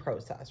humbling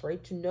process,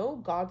 right? To know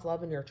God's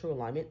love in your true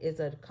alignment is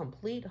a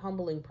complete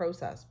humbling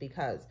process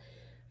because,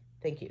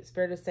 thank you,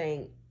 Spirit is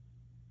saying,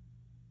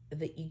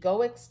 the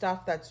egoic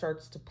stuff that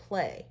starts to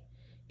play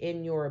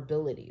in your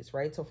abilities,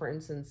 right? So for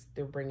instance,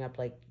 they bring up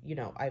I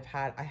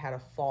had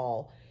a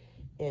fall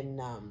in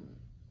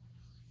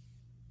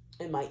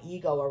my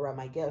ego around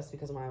my gifts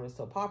because when I was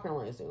so popular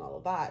and I was doing all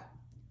of that,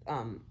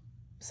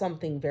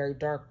 something very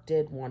dark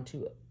did want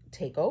to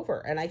take over.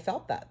 And I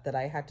felt that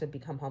I had to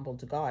become humble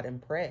to God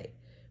and pray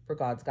for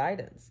God's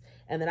guidance.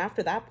 And then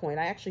after that point,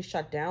 I actually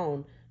shut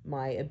down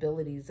my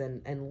abilities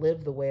and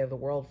live the way of the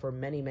world for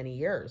many, many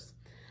years.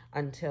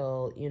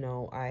 until, you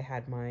know, I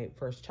had my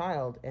first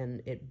child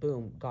and it,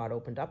 boom, God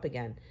opened up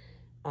again.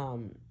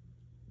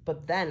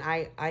 But then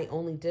I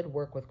only did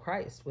work with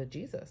Christ, with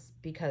Jesus,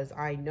 because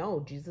I know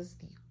Jesus is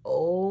the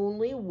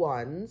only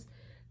ones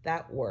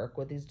that work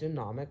with these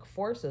dynamic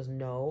forces.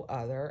 No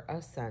other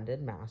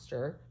ascended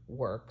master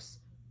works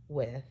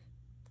with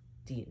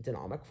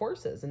dynamic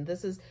forces. And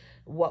this is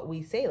what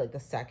we say, like the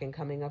second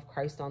coming of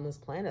Christ on this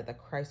planet. The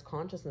Christ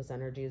consciousness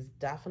energy is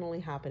definitely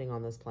happening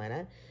on this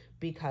planet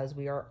because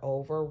we are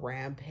over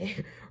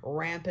rampant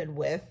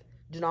with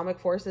dynamic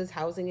forces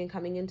housing and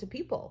coming into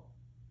people.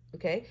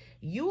 Okay,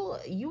 you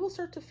will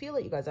start to feel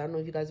it, you guys. I don't know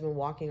if you guys have been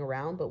walking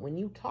around, but when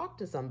you talk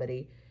to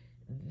somebody,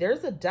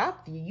 there's a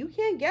depth you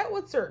can't get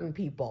with certain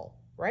people,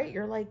 right?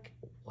 You're like,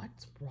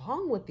 what's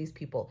wrong with these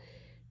people?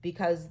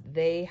 Because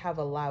they have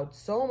allowed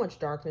so much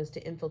darkness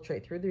to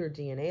infiltrate through their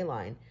DNA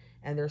line,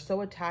 and they're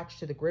so attached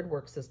to the grid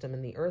work system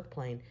in the earth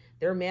plane.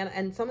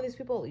 And some of these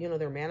people, you know,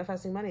 they're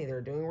manifesting money, they're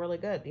doing really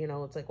good. You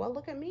know, it's like, well,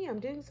 look at me, I'm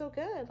doing so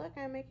good. Look,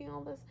 I'm making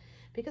all this,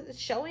 because it's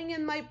showing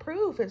in my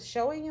proof, it's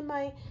showing in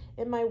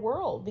my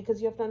world.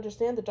 Because you have to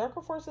understand the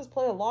darker forces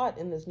play a lot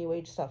in this new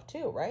age stuff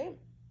too, right?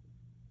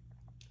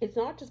 It's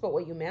not just about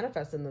what you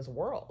manifest in this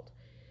world.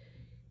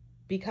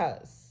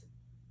 Because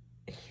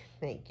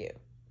thank you,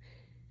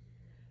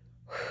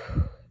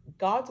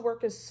 God's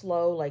work is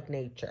slow like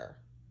nature.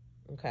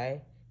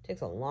 Okay, it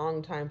takes a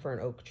long time for an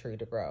oak tree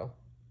to grow.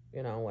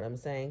 You know what I'm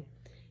saying?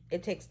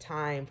 It takes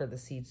time for the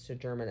seeds to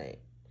germinate.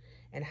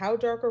 And how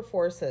darker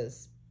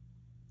forces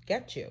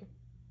get you,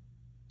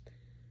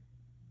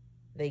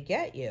 they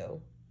get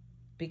you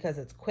because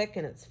it's quick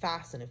and it's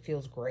fast and it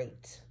feels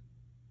great.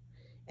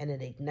 And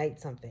it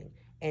ignites something.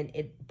 And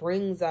it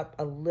brings up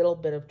a little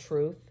bit of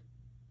truth,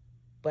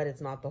 but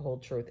it's not the whole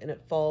truth. And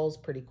it falls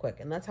pretty quick.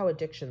 And that's how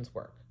addictions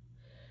work,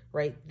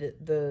 right?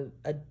 The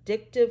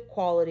addictive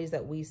qualities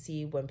that we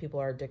see when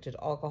people are addicted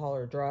to alcohol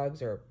or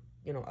drugs or,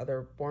 you know,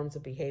 other forms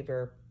of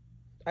behavior.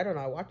 I don't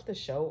know. I watched the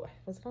show.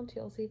 Was it on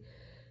TLC?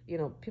 You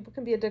know, people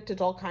can be addicted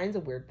to all kinds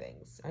of weird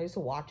things. I used to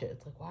watch it.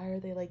 It's like, why are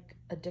they like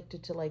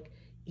addicted to like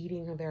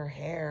eating their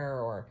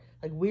hair or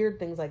like weird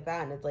things like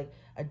that? And it's like,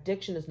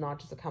 addiction is not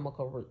just a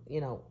chemical,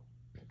 you know,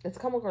 it's a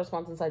chemical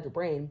response inside your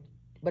brain,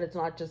 but it's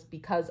not just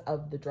because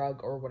of the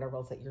drug or whatever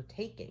else that you're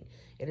taking.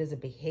 It is a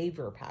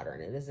behavior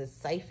pattern. It is a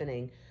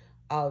siphoning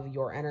of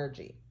your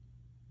energy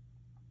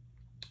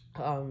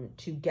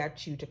to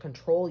get you, to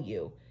control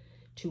you,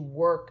 to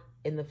work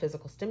in the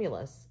physical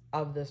stimulus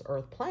of this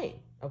earth plane,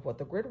 of what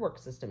the grid work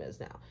system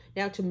is now.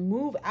 Now, to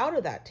move out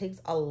of that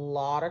takes a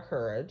lot of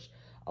courage,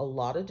 a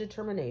lot of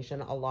determination,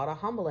 a lot of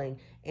humbling,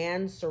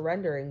 and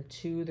surrendering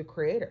to the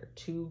creator,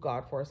 to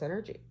God force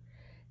energy.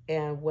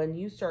 And when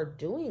you start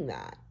doing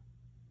that,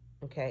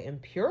 okay,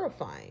 and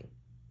purifying,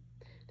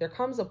 there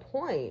comes a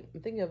point,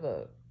 I'm thinking of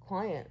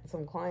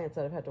some clients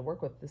that I've had to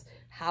work with, this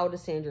how to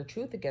stand your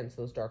truth against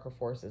those darker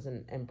forces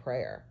and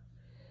prayer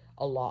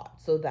a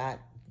lot, so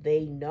that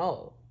they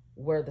know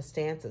where the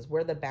stance is,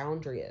 where the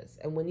boundary is.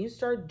 And when you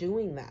start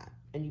doing that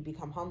and you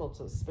become humble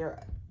to the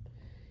spirit,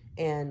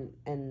 and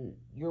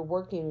you're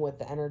working with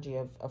the energy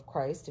of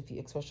Christ,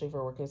 especially if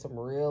you're working with some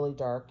really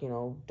dark, you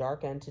know,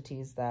 dark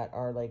entities that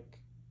are like,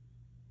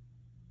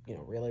 you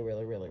know, really,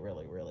 really, really,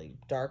 really, really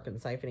dark and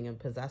siphoning and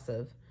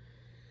possessive,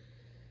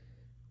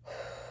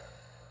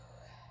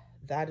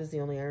 that is the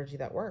only energy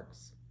that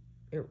works.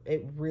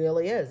 It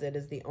really is. It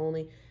is the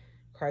only,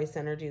 Christ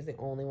energy is the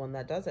only one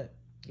that does it.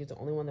 He's the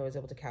only one that was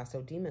able to cast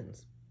out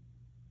demons.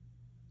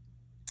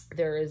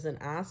 There is an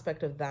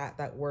aspect of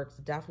that works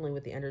definitely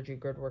with the energy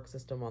grid work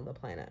system on the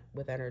planet,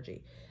 with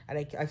energy.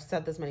 And I've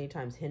said this many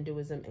times,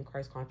 Hinduism and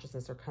Christ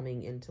consciousness are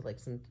coming into like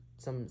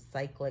some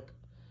cyclic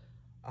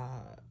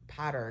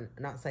pattern,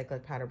 not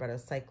cyclic pattern, but a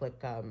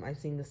cyclic, I've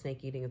seen the snake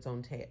eating its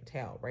own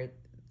tail, right?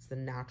 It's the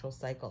natural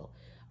cycle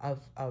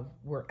of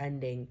we're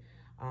ending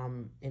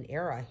an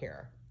era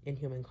here in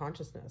human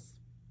consciousness.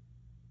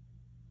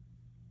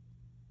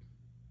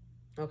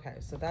 Okay,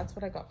 so that's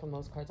what I got from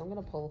those cards. I'm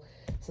going to pull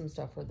some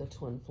stuff for the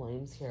twin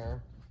flames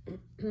here.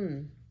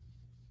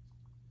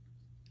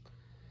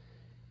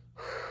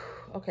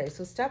 Okay,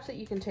 so steps that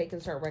you can take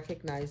and start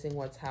recognizing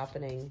what's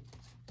happening.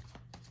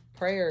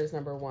 Prayer is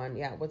number one.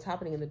 Yeah, what's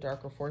happening in the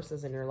darker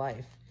forces in your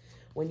life.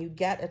 When you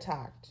get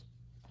attacked,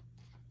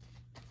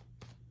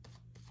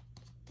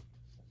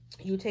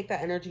 you take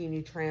that energy and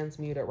you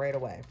transmute it right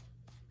away.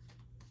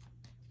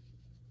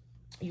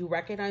 You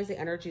recognize the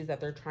energies that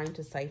they're trying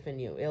to siphon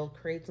you. It'll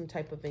create some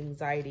type of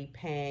anxiety,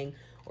 pang,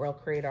 or it'll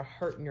create a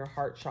hurt in your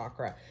heart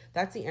chakra.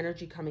 That's the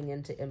energy coming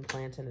in to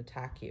implant and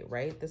attack you,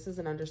 right? This is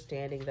an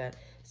understanding that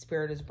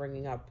Spirit is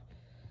bringing up.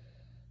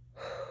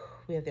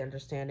 We have the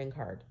understanding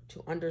card.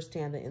 To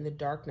understand that in the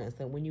darkness,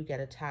 that when you get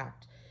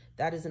attacked,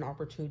 that is an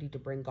opportunity to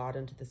bring God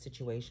into the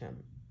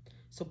situation.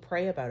 So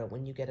pray about it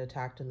when you get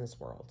attacked in this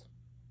world,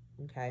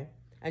 okay?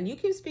 And you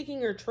keep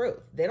speaking your truth.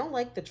 They don't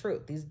like the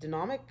truth. These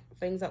dynamic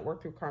things that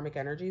work through karmic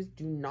energies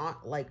do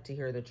not like to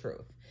hear the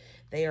truth.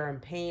 They are in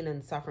pain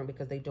and suffering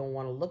because they don't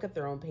want to look at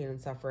their own pain and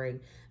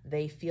suffering.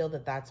 They feel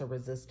that that's a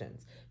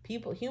resistance.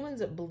 Humans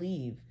that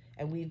believe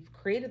And we've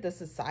created this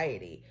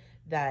society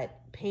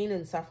that pain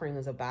and suffering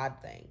is a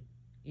bad thing.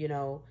 You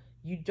know,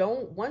 you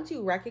don't, once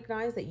you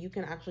recognize that you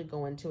can actually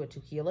go into it to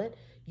heal it,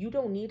 you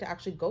don't need to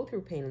actually go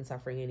through pain and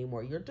suffering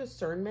anymore. Your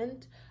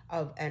discernment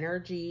of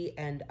energy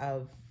and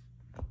of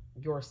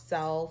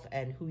yourself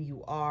and who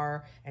you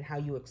are and how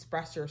you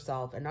express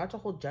yourself, and not to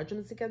hold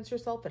judgments against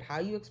yourself, but how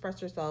you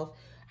express yourself,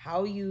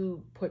 how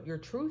you put your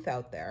truth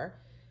out there,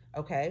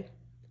 okay?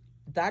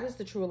 That is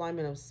the true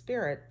alignment of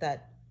spirit,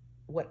 that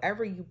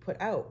whatever you put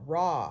out,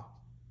 raw,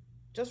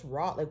 just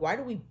raw. Like, why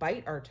do we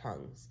bite our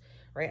tongues,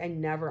 right? I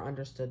never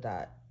understood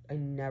that. I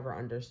never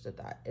understood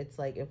that. It's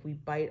like, if we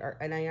bite our,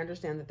 and I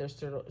understand that there's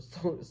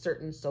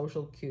certain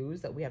social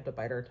cues that we have to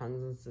bite our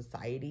tongues in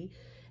society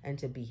and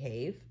to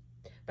behave.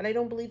 But I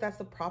don't believe that's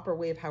the proper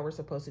way of how we're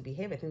supposed to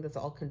behave. I think that's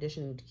all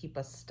conditioning to keep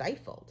us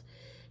stifled.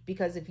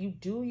 Because if you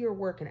do your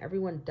work and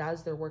everyone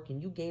does their work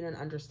and you gain an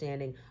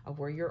understanding of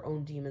where your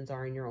own demons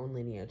are in your own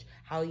lineage,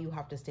 how you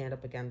have to stand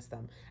up against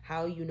them,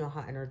 how you know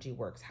how energy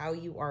works, how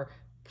you are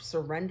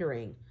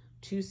surrendering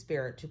to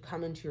spirit to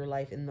come into your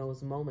life in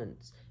those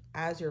moments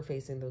as you're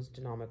facing those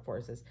demonic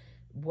forces,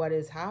 what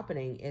is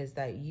happening is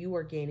that you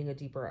are gaining a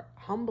deeper,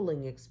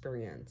 humbling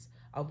experience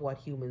of what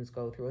humans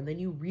go through. And then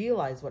you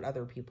realize what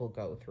other people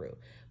go through.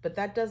 But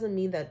that doesn't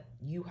mean that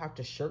you have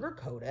to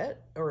sugarcoat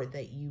it, or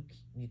that you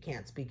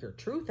can't speak your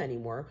truth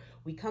anymore.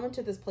 We come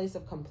into this place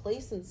of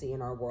complacency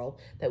in our world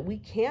that we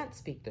can't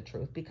speak the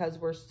truth because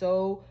we're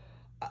so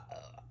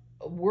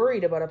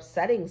worried about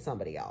upsetting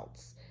somebody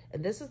else.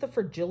 And this is the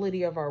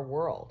fragility of our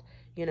world.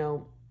 You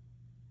know,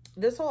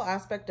 this whole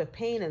aspect of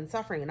pain and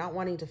suffering and not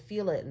wanting to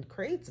feel it, and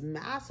creates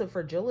massive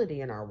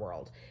fragility in our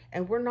world.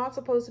 And we're not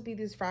supposed to be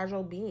these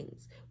fragile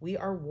beings. We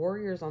are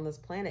warriors on this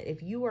planet.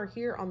 If you are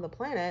here on the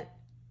planet,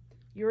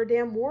 you're a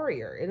damn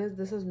warrior.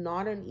 This is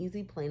not an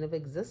easy plane of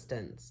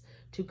existence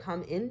to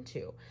come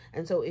into.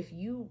 And so if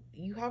you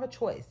have a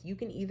choice, you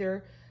can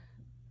either,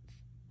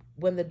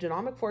 when the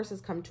demonic forces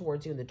come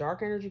towards you and the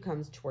dark energy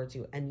comes towards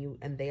you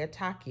and they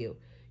attack you,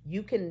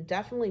 you can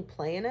definitely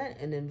play in it,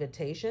 an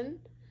invitation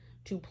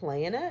to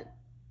play in it.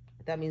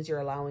 That means you're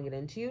allowing it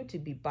into you to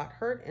be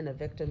butthurt in a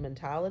victim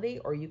mentality,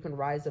 or you can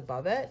rise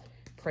above it,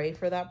 pray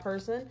for that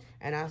person,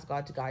 and ask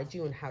God to guide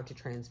you in how to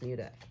transmute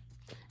it.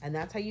 And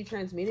that's how you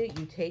transmute it.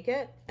 You take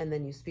it and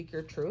then you speak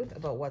your truth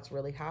about what's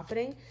really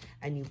happening,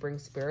 and you bring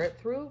spirit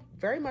through.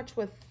 Very much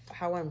with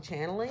how I'm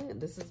channeling,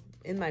 this is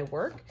in my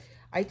work.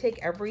 I take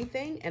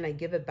everything and I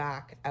give it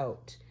back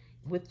out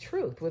with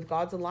truth, with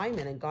God's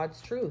alignment and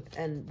God's truth.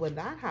 And when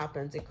that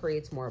happens, it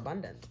creates more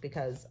abundance,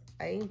 because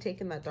I ain't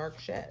taking that dark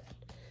shit.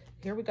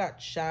 Here we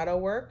got shadow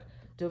work,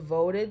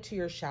 devoted to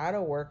your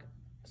shadow work,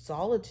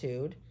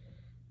 solitude,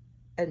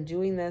 and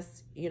doing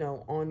this, you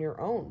know, on your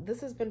own.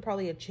 This has been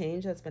probably a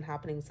change that's been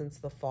happening since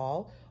the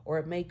fall, or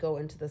it may go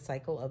into the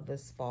cycle of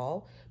this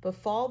fall. But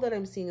fall that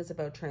I'm seeing is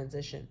about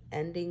transition,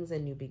 endings,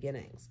 and new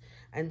beginnings.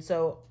 And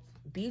so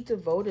be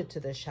devoted to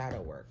this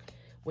shadow work.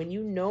 When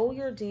you know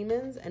your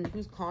demons and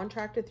who's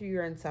contracted through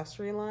your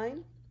ancestry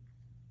line,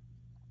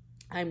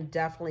 I'm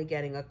definitely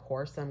getting a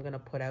course I'm going to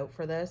put out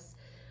for this.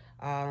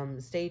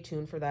 Stay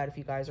tuned for that if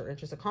you guys are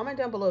interested. Comment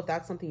down below if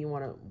that's something you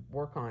want to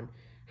work on.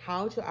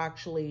 How to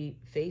actually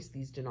face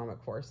these demonic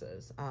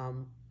forces.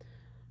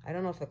 I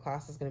don't know if the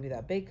class is going to be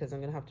that big, because I'm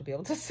going to have to be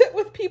able to sit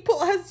with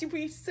people as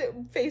we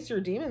face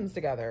your demons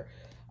together.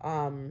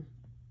 I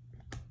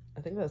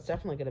think that's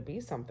definitely going to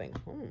be something.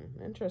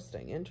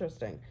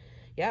 Interesting.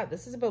 Yeah,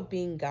 this is about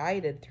being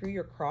guided through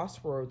your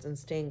crossroads and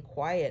staying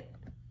quiet,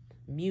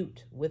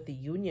 mute, with the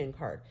union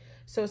card.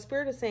 So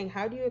Spirit is saying,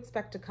 how do you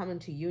expect to come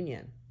into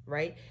union,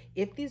 right?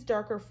 If these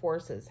darker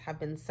forces have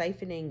been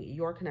siphoning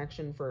your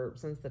connection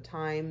since the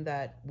time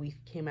that we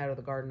came out of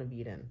the Garden of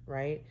Eden,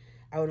 right?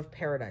 Out of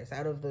paradise,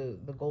 out of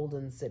the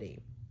golden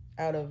city,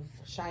 out of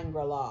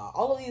Shangri-La,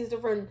 all of these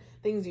different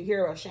things you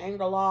hear about,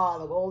 Shangri-La,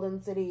 the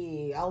golden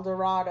city, El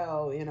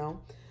Dorado, you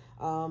know,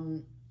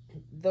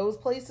 those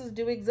places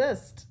do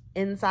exist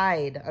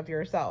inside of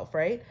yourself,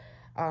 right?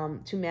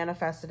 To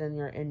manifest it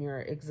in your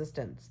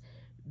existence.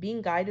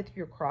 Being guided through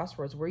your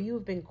crossroads, where you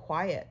have been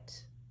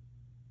quiet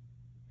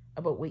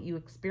about what you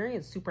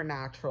experience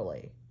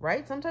supernaturally,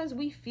 right? Sometimes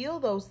we feel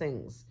those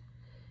things.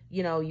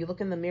 You know, you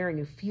look in the mirror and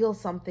you feel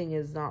something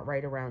is not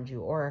right around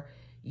you, or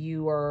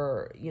you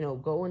are, you know,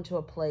 go into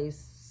a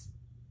place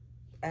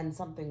and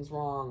something's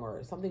wrong,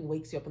 or something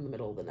wakes you up in the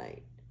middle of the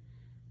night.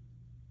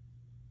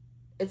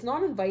 It's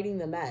not inviting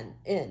the men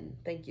in.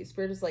 Thank you.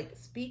 Spirit is like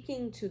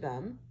speaking to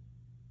them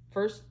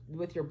first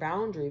with your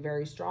boundary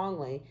very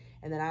strongly,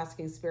 and then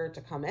asking Spirit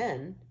to come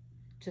in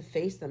to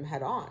face them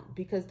head on,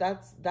 because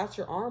that's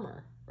your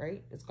armor,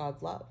 right? It's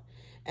God's love.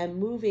 And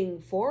moving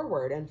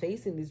forward and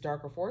facing these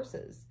darker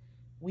forces,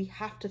 we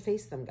have to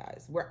face them,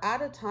 guys. We're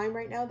at a time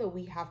right now that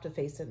we have to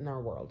face it in our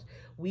world.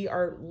 We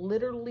are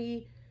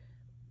literally,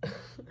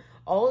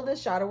 all of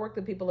this shadow work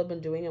that people have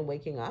been doing and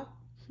waking up,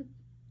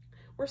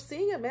 we're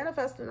seeing it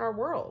manifest in our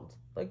world.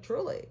 Like,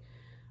 truly.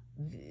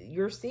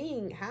 You're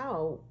seeing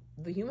how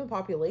the human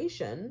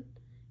population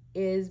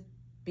is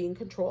being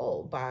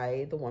controlled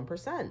by the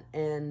 1%,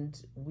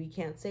 and we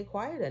can't stay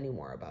quiet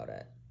anymore about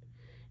it.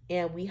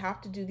 And we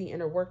have to do the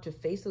inner work to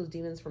face those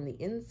demons from the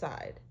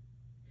inside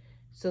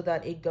so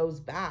that it goes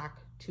back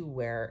to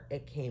where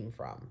it came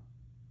from.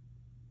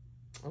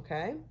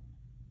 Okay?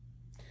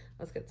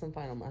 Let's get some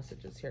final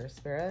messages here,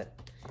 Spirit.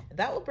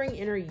 That will bring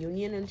inner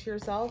union into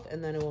yourself,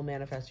 and then it will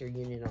manifest your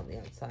union on the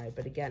outside.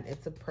 But again,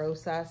 it's a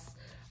process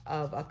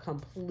of a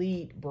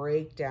complete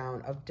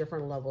breakdown of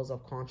different levels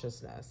of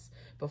consciousness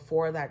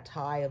before that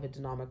tie of a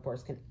demonic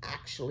force can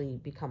actually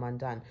become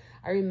undone.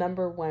 I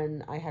remember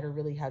when I had a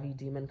really heavy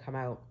demon come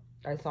out,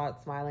 I saw it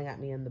smiling at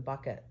me in the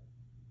bucket.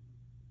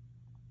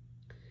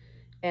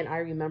 And I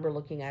remember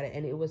looking at it,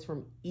 and it was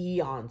from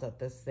eons that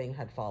this thing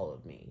had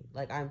followed me.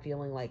 Like, I'm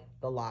feeling like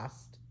the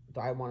last,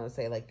 I want to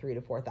say like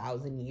 3,000 to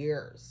 4,000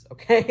 years,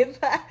 okay,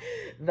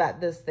 that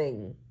this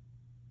thing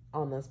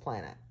on this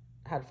planet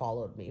had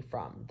followed me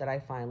from, that I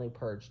finally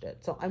purged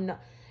it. So I'm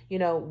not,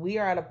 we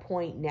are at a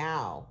point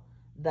now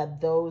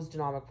that those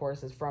demonic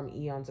forces from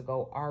eons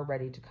ago are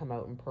ready to come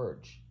out and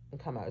purge and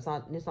come out. It's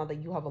not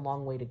that you have a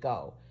long way to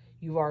go.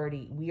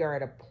 We are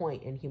at a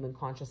point in human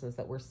consciousness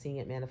that we're seeing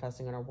it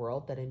manifesting in our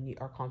world, that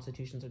our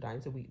constitutions are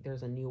dying. So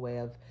there's a new way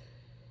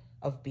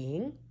of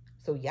being.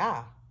 So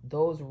yeah,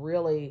 those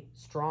really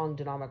strong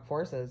demonic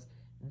forces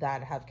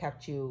that have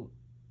kept you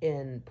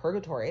in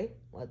purgatory,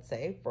 let's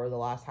say, for the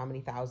last how many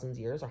thousands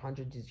years or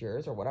hundreds of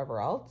years or whatever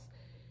else,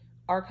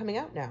 are coming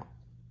out now.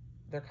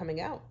 They're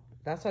coming out.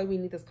 That's why we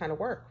need this kind of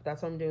work.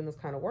 That's why I'm doing this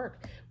kind of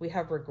work. We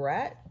have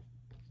regret,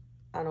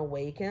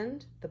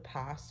 unawakened, the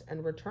past,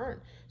 and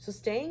return. So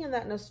staying in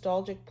that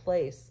nostalgic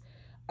place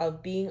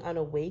of being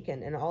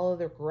unawakened and all of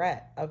the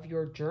regret of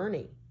your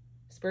journey,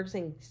 Spirit is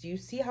saying, do you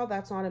see how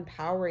that's not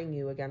empowering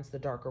you against the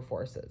darker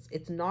forces?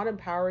 It's not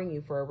empowering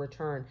you for a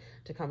return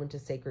to come into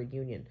sacred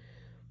union.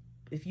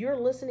 If you're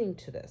listening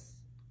to this,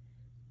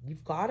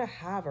 you've got to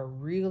have a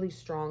really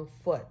strong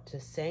foot to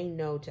say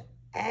no to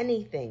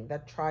anything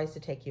that tries to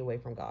take you away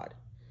from God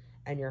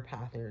and your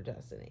path and your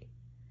destiny.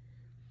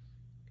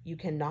 You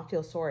cannot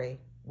feel sorry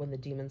when the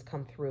demons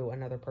come through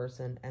another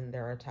person and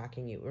they're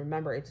attacking you.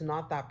 Remember, it's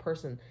not that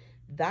person.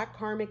 That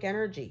karmic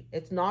energy,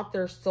 it's not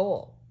their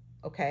soul.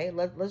 Okay?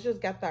 Let's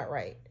just get that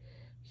right.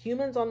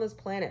 Humans on this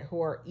planet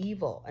who are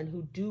evil and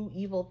who do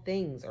evil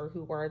things, or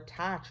who are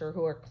attached, or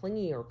who are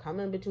clingy, or come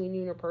in between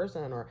you and your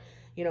person, or,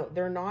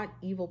 they're not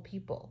evil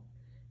people.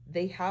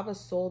 They have a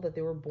soul that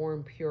they were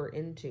born pure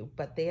into,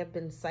 but they have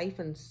been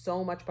siphoned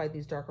so much by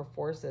these darker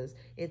forces,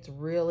 it's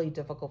really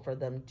difficult for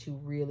them to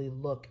really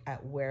look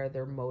at where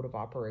their mode of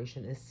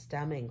operation is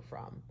stemming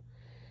from.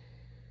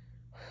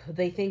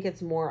 They think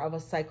it's more of a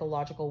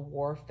psychological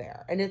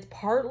warfare. And it's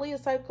partly a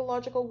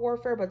psychological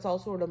warfare, but it's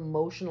also an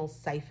emotional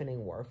siphoning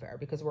warfare,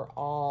 because we're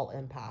all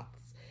empaths.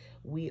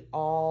 We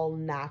all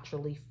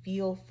naturally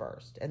feel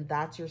first, and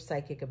that's your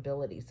psychic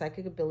ability.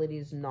 Psychic ability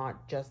is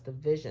not just the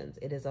visions.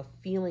 It is a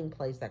feeling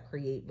place that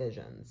create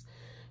visions.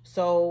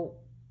 So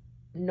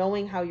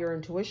knowing how your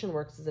intuition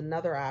works is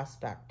another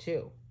aspect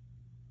too,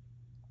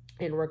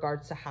 in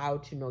regards to how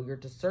to know your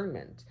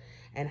discernment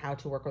and how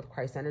to work with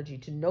Christ's energy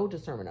to know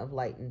discernment of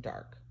light and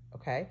dark.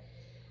 Okay?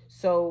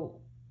 So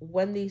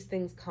when these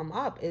things come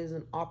up, it is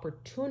an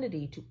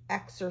opportunity to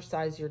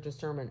exercise your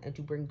discernment and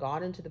to bring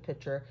God into the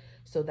picture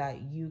so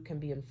that you can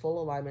be in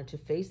full alignment to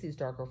face these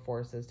darker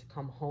forces, to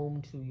come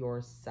home to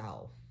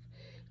yourself,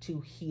 to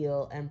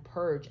heal and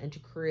purge, and to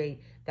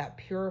create that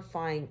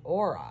purifying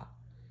aura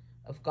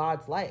of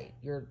God's light,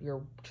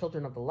 your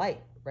children of the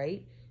light,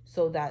 right?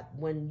 So that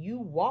when you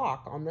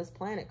walk on this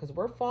planet, because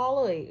we're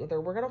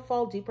going to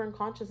fall deeper in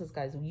consciousness,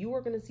 guys. You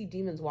are going to see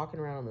demons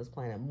walking around on this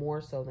planet more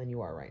so than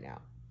you are right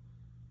now.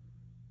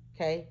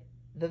 Okay,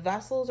 the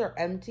vessels are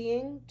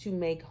emptying to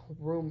make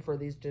room for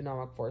these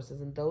demonic forces,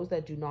 and those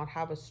that do not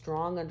have a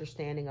strong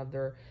understanding of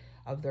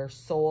their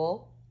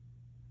soul,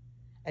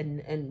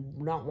 and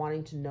not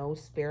wanting to know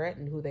spirit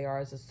and who they are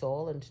as a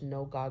soul and to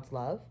know God's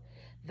love,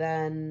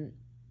 then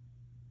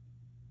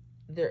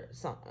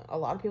a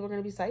lot of people are going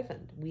to be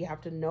siphoned. We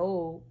have to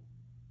know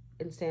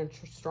and stand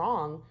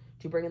strong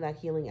to bring in that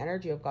healing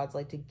energy of God's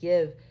light, to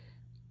give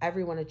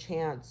everyone a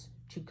chance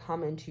to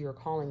come into your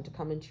calling, to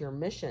come into your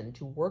mission,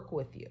 to work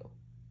with you.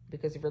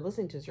 Because if you're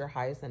listening to this, you're a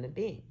high ascended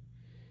being.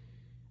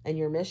 And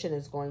your mission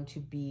is going to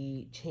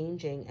be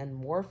changing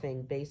and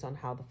morphing based on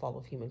how the fall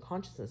of human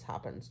consciousness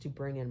happens, to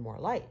bring in more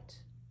light,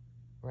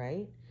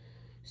 right?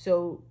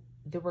 So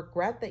the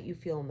regret that you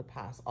feel in the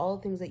past, all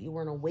the things that you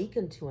weren't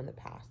awakened to in the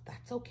past,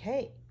 that's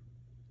okay.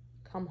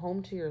 Come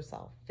home to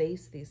yourself,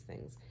 face these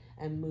things,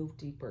 and move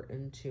deeper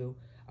into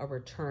a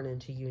return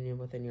into union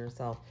within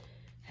yourself.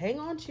 Hang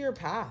on to your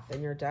path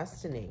and your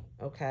destiny,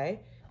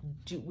 okay?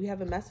 We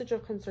have a message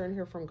of concern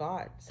here from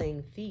God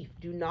saying, thief,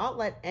 do not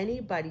let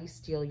anybody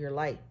steal your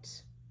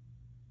light.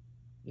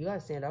 You got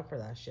to stand up for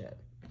that shit,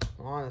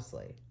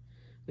 honestly.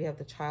 We have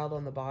the child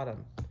on the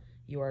bottom.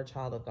 You are a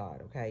child of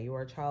God, okay? You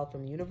are a child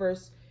from the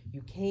universe.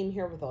 You came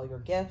here with all your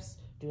gifts.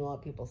 Do not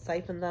let people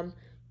siphon them.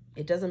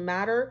 It doesn't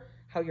matter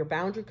how your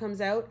boundary comes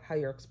out, how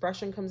your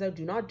expression comes out.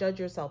 Do not judge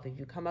yourself. If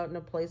you come out in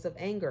a place of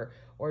anger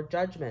or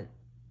judgment,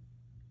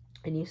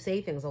 and you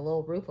say things a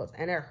little ruthless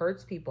and it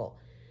hurts people,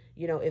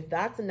 you know, if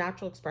that's a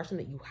natural expression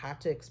that you had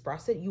to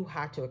express it, you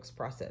had to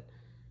express it.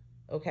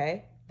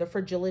 Okay? The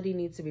fragility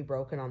needs to be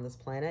broken on this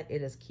planet.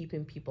 It is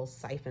keeping people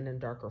siphoned in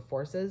darker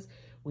forces.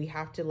 We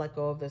have to let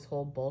go of this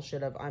whole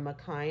bullshit of I'm a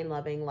kind,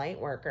 loving light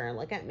worker.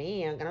 Look at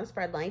me. I'm going to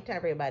spread light to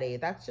everybody.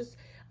 That's just,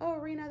 oh,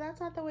 Rena, that's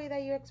not the way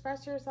that you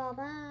express yourself.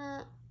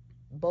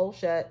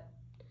 Bullshit.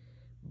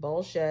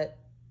 Bullshit.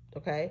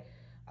 Okay?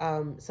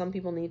 Some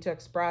people need to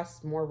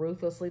express more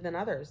ruthlessly than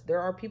others. There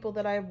are people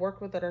that I've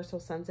worked with that are so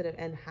sensitive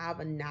and have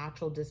a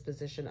natural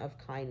disposition of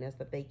kindness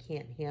that they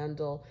can't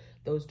handle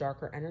those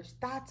darker energies.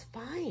 That's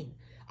fine.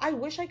 I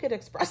wish I could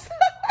express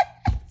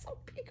that. So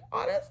being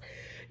honest,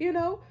 you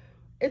know,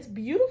 it's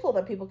beautiful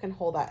that people can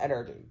hold that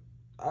energy.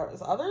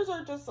 Others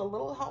are just a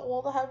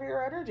little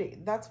heavier energy.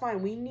 That's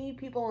fine. We need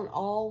people in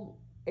all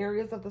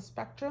areas of the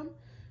spectrum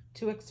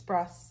to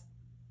express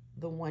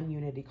the one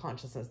unity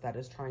consciousness that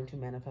is trying to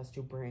manifest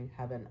to bring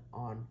heaven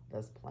on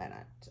this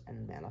planet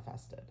and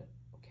manifest it.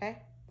 Okay?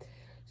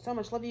 So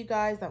much love, you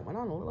guys. That went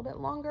on a little bit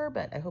longer,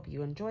 but I hope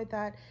you enjoyed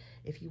that.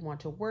 If you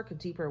want to work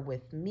deeper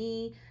with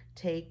me,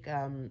 take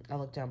a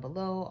look down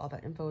below. All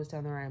the info is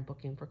down there. I'm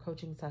booking for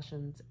coaching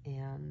sessions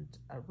and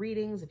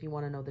readings. If you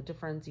want to know the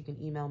difference, you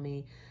can email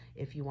me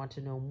if you want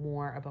to know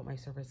more about my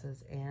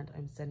services. And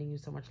I'm sending you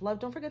so much love.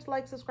 Don't forget to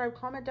like, subscribe,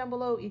 comment down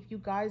below if you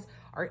guys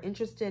are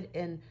interested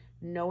in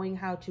knowing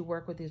how to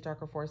work with these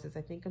darker forces.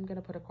 I think I'm going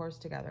to put a course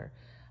together.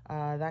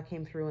 That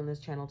came through in this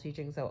channel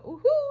teaching. So,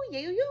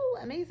 ooh,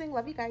 amazing.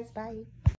 Love you guys. Bye.